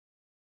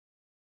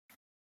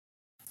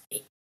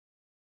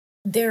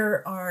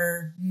 there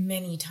are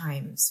many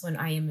times when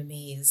I am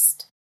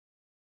amazed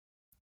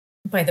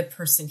by the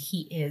person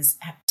he is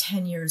at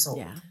 10 years old.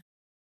 Yeah.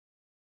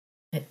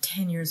 At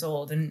 10 years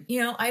old. And,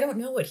 you know, I don't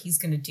know what he's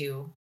going to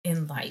do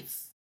in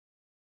life.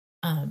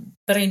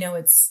 But I know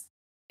it's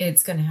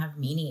going to have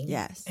meaning.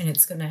 Yes. And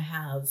it's going to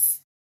have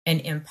an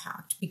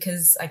impact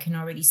because I can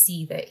already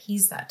see that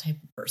he's that type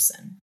of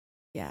person.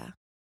 Yeah.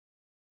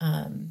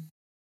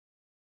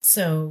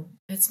 So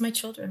it's my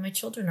children. My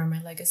children are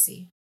my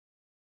legacy.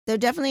 They're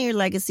definitely your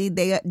legacy.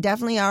 They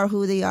definitely are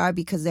who they are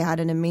because they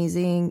had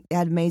amazing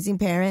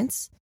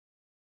parents.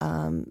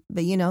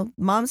 But, you know,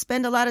 moms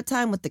spend a lot of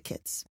time with the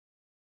kids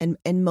and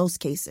in most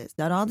cases,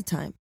 not all the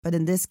time, but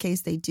in this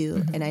case they do.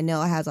 Mm-hmm. And I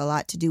know it has a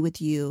lot to do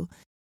with you.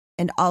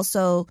 And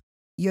also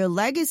your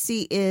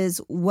legacy is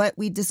what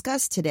we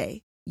discussed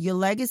today. Your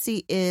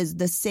legacy is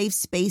the safe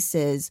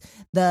spaces,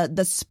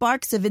 the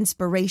sparks of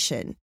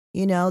inspiration.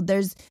 You know,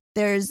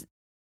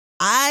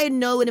 I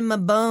know it in my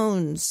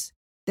bones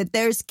that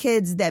there's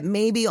kids that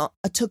maybe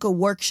took a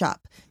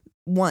workshop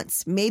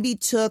once, maybe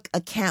took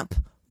a camp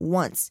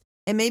once,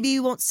 and maybe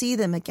you won't see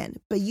them again,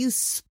 but you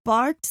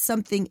sparked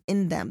something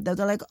in them that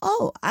they're like,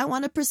 oh, I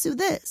want to pursue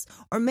this,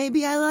 or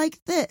maybe I like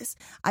this.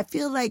 I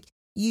feel like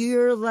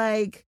you're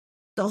like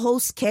the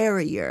host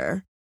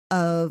carrier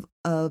of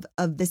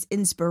this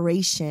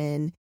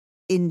inspiration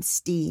in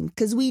STEAM,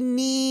 because we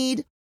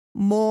need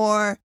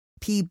more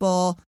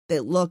people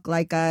that look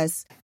like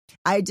us.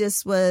 I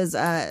just was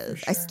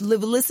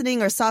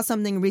listening or saw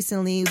something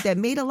recently that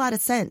made a lot of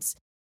sense,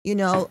 you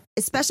know,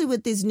 especially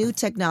with these new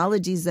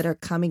technologies that are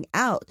coming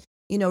out.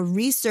 You know,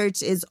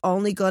 research is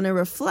only going to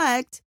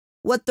reflect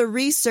what the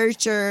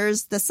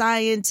researchers, the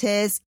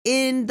scientists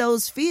in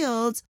those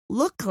fields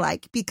look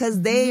like,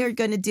 because they are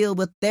going to deal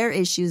with their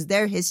issues,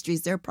 their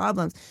histories, their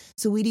problems.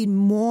 So we need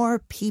more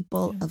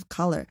people of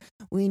color.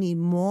 We need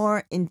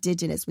more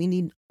indigenous. We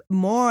need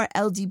more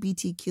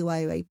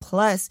LGBTQIA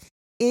plus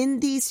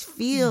in these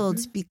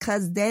fields,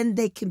 because then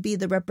they can be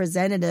the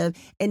representative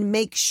and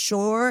make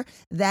sure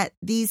that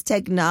these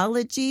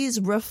technologies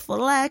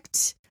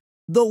reflect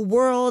the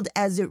world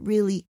as it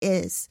really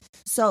is.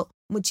 So,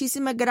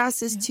 muchísimas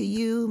gracias to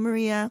you,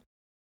 Maria.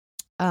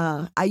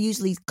 I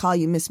usually call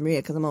you Miss Maria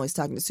because I'm always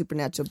talking to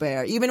Supernatural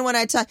Bear. Even when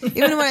I talk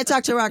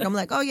to Rock, I'm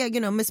like, oh yeah, you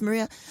know, Miss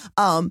Maria.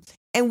 And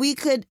we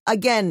could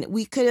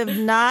have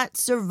not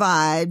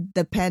survived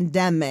the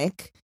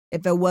pandemic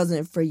if it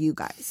wasn't for you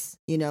guys,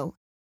 you know.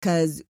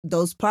 Because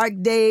those park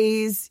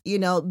days, you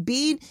know,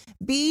 being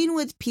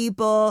with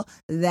people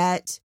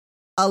that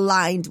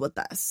aligned with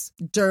us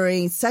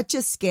during such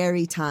a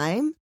scary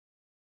time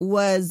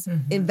was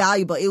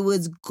invaluable. It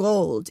was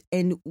gold.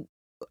 And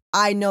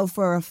I know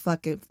for a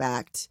fucking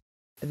fact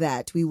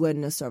that we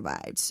wouldn't have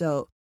survived.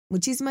 So,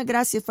 muchísimas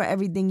gracias for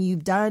everything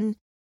you've done,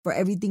 for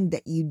everything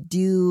that you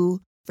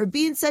do, for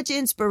being such an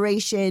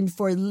inspiration,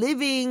 for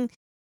living,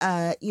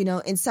 you know,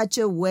 in such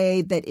a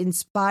way that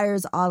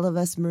inspires all of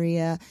us,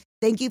 Maria.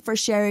 Thank you for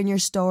sharing your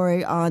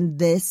story on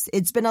this.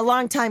 It's been a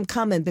long time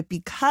coming, but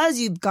because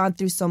you've gone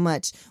through so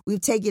much,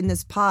 we've taken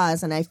this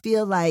pause, and I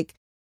feel like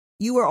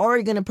you were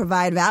already going to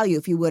provide value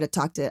if you would have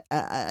talked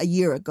a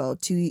year ago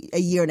to a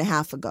year and a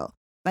half ago.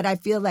 But I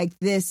feel like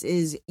this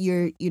is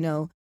you're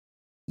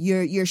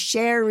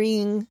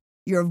sharing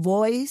your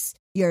voice,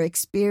 your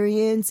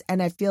experience,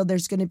 and I feel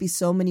there's going to be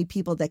so many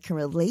people that can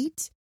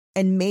relate.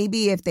 And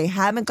maybe if they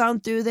haven't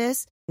gone through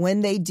this,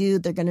 when they do,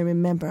 they're going to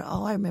remember,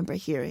 oh, I remember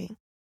hearing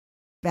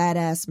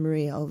badass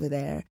Maria over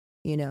there.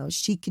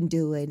 She can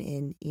do it,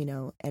 and,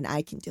 and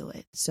I can do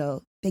it.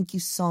 So thank you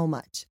so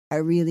much. I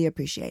really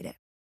appreciate it.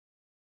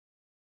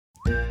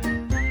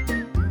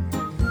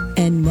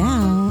 And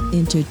now,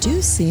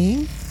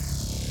 introducing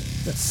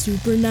the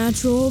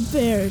Supernatural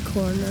Bear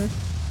Corner.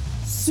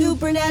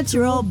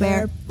 Supernatural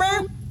Bear.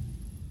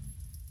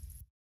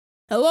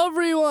 Hello,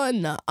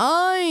 everyone.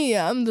 I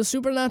am the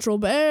Supernatural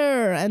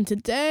Bear, and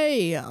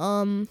today,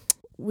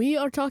 we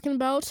are talking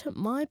about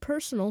my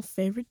personal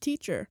favorite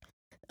teacher.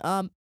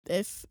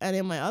 If any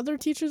of my other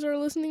teachers are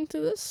listening to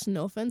this,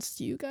 no offense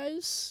to you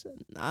guys.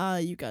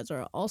 You guys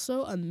are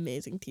also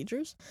amazing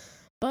teachers.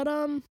 But,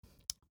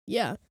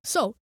 yeah.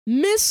 So,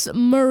 Miss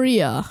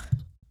Maria.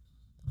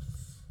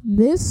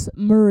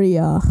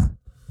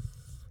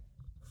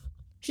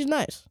 She's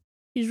nice.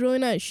 She's really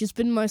nice. She's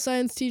been my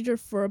science teacher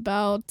for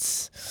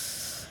about...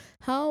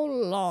 how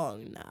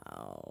long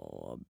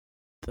now?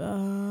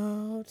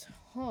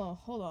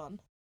 Hold on.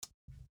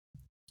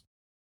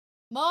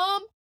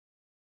 Mom?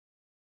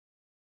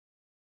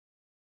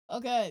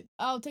 Okay,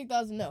 I'll take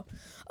that as a no.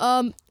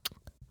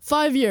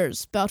 5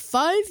 years. About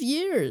 5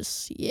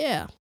 years.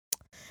 Yeah.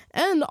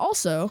 And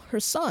also,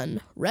 her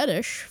son,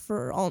 Reddish,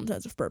 for all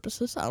intents and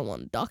purposes. I don't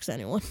want to dox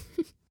anyone.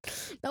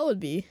 That would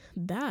be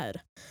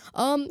bad.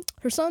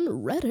 Her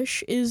son,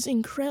 Reddish, is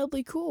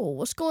incredibly cool.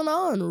 What's going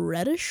on,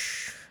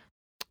 Reddish?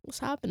 What's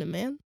happening,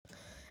 man?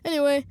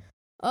 Anyway,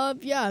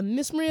 yeah,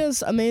 Miss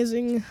Maria's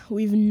amazing.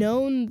 We've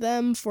known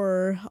them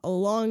for a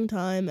long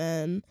time,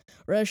 and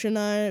Reddish and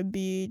I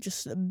be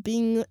just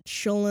being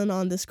chilling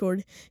on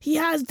Discord. He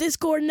has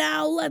Discord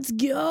now, let's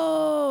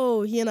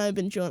go! He and I have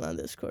been chilling on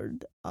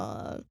Discord,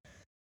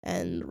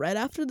 and right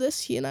after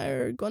this, he and I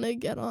are gonna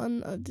get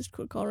on a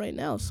Discord call right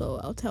now, so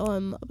I'll tell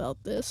him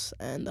about this,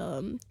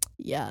 and,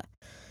 yeah.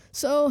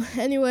 So,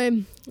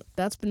 anyway,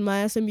 that's been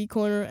my SMB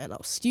Corner, and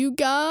I'll see you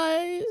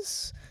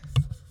guys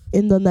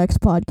in the next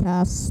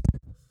podcast.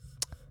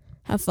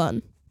 Have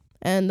fun,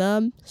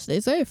 and, stay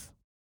safe.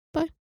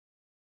 Bye.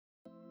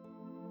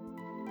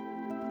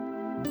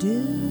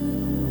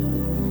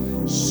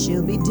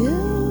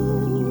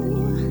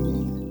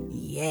 Shooby-doo.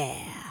 Yeah.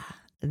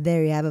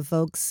 There you have it,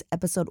 folks.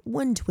 Episode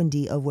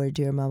 120 of Word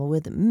to Your Mama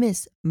with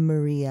Miss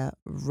Maria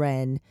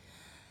Wren.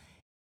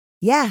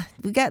 Yeah,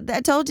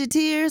 I told you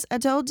tears.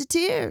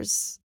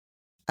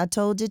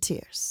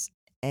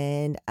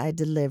 And I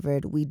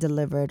delivered. We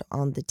delivered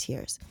on the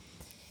tears.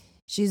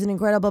 She's an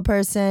incredible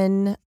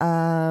person.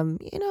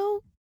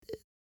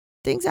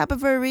 Things happen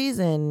for a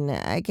reason.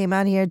 I came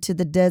out here to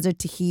the desert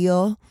to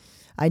heal.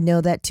 I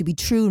know that to be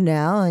true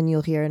now, and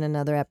you'll hear in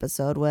another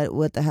episode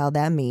what the hell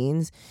that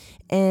means.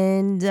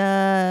 And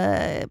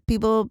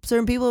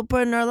certain people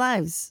put in our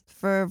lives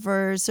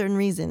for certain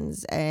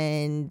reasons.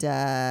 And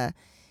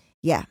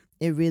yeah,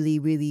 it really,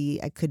 really,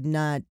 I could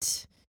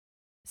not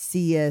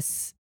see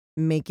us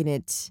making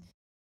it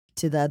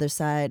to the other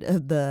side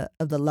of the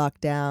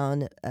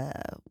lockdown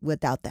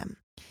without them.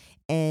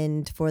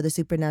 And for the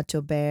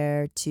Supernatural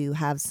Bear to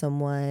have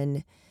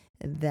someone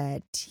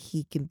that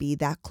he can be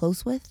that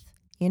close with,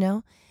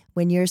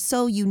 when you're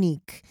so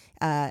unique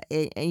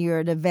and you're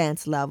at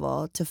advanced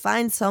level, to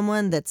find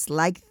someone that's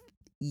like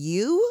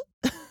you,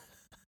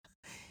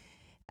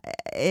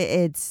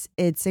 it's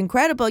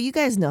incredible. You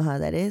guys know how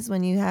that is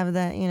when you have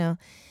that,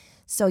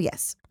 So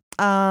yes,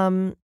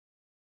 as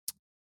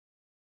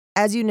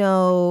you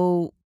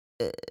know,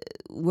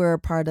 we're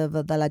part of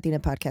the Latina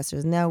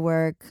Podcasters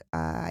Network.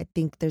 I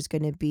think there's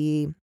going to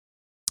be,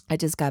 I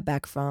just got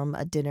back from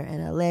a dinner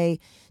in LA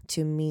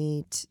to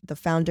meet the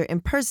founder in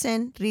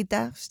person,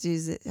 Rita. She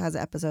has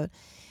an episode.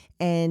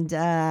 And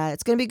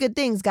it's going to be good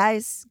things,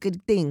 guys.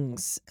 Good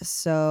things.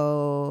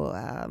 So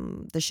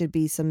there should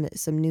be some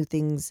new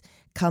things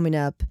coming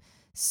up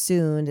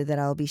soon that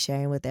I'll be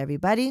sharing with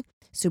everybody.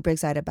 Super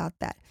excited about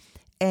that.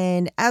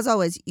 And as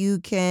always, you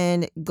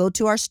can go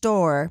to our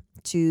store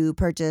to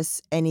purchase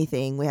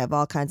anything. We have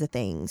all kinds of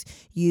things.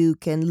 You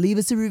can leave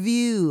us a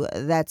review.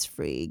 That's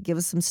free. Give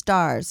us some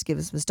stars.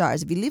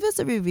 If you leave us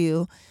a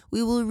review,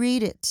 we will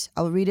read it.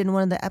 I'll read it in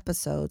one of the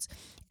episodes.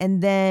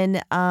 And then,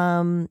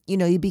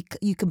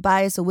 you can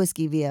buy us a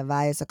whiskey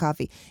buy us a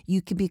coffee.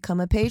 You can become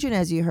a patron,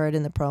 as you heard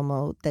in the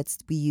promo that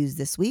we used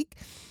this week.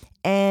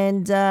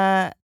 And,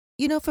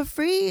 for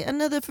free,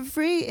 another for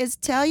free is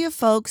tell your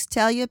folks,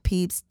 tell your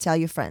peeps, tell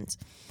your friends.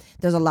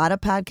 There's a lot of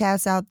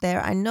podcasts out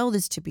there. I know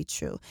this to be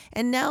true.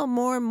 And now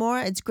more and more,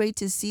 it's great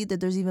to see that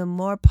there's even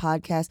more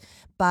podcasts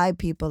by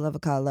people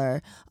of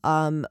color,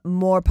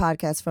 more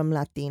podcasts from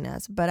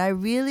Latinas. But I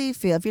really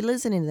feel, if you're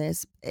listening to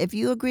this, if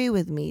you agree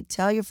with me,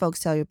 tell your folks,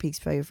 tell your peeps,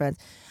 tell your friends.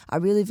 I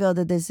really feel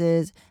that this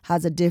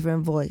has a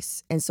different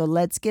voice. And so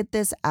let's get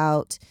this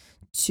out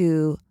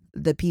to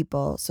the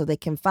people so they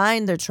can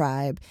find their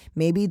tribe.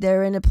 Maybe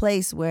they're in a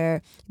place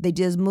where they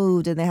just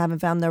moved and they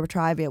haven't found their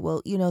tribe yet.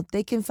 Well,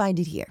 they can find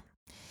it here.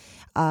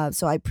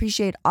 So I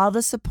appreciate all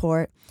the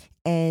support.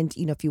 And,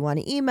 if you want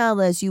to email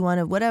us, you want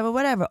to whatever,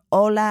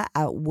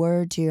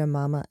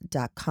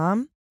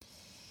 hola@wordtoyourmama.com.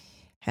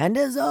 And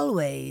as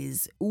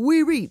always,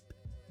 we reap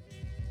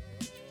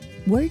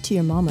Word to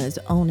Your Mama is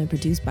owned and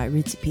produced by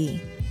Ritzy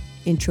P.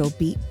 Intro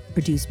beat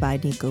produced by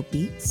Nico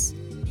Beats.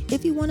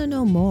 If you want to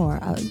know more,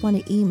 you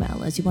want to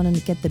email us, you want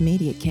to get the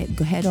media kit,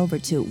 go head over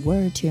to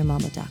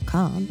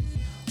wordtoyourmama.com.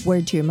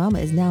 Word to Your Mama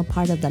is now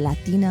part of the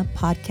Latina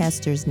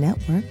Podcasters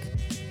Network.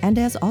 And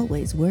as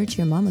always, Word to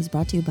Your Mama is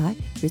brought to you by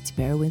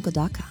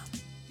RitzyPeriwinkle.com.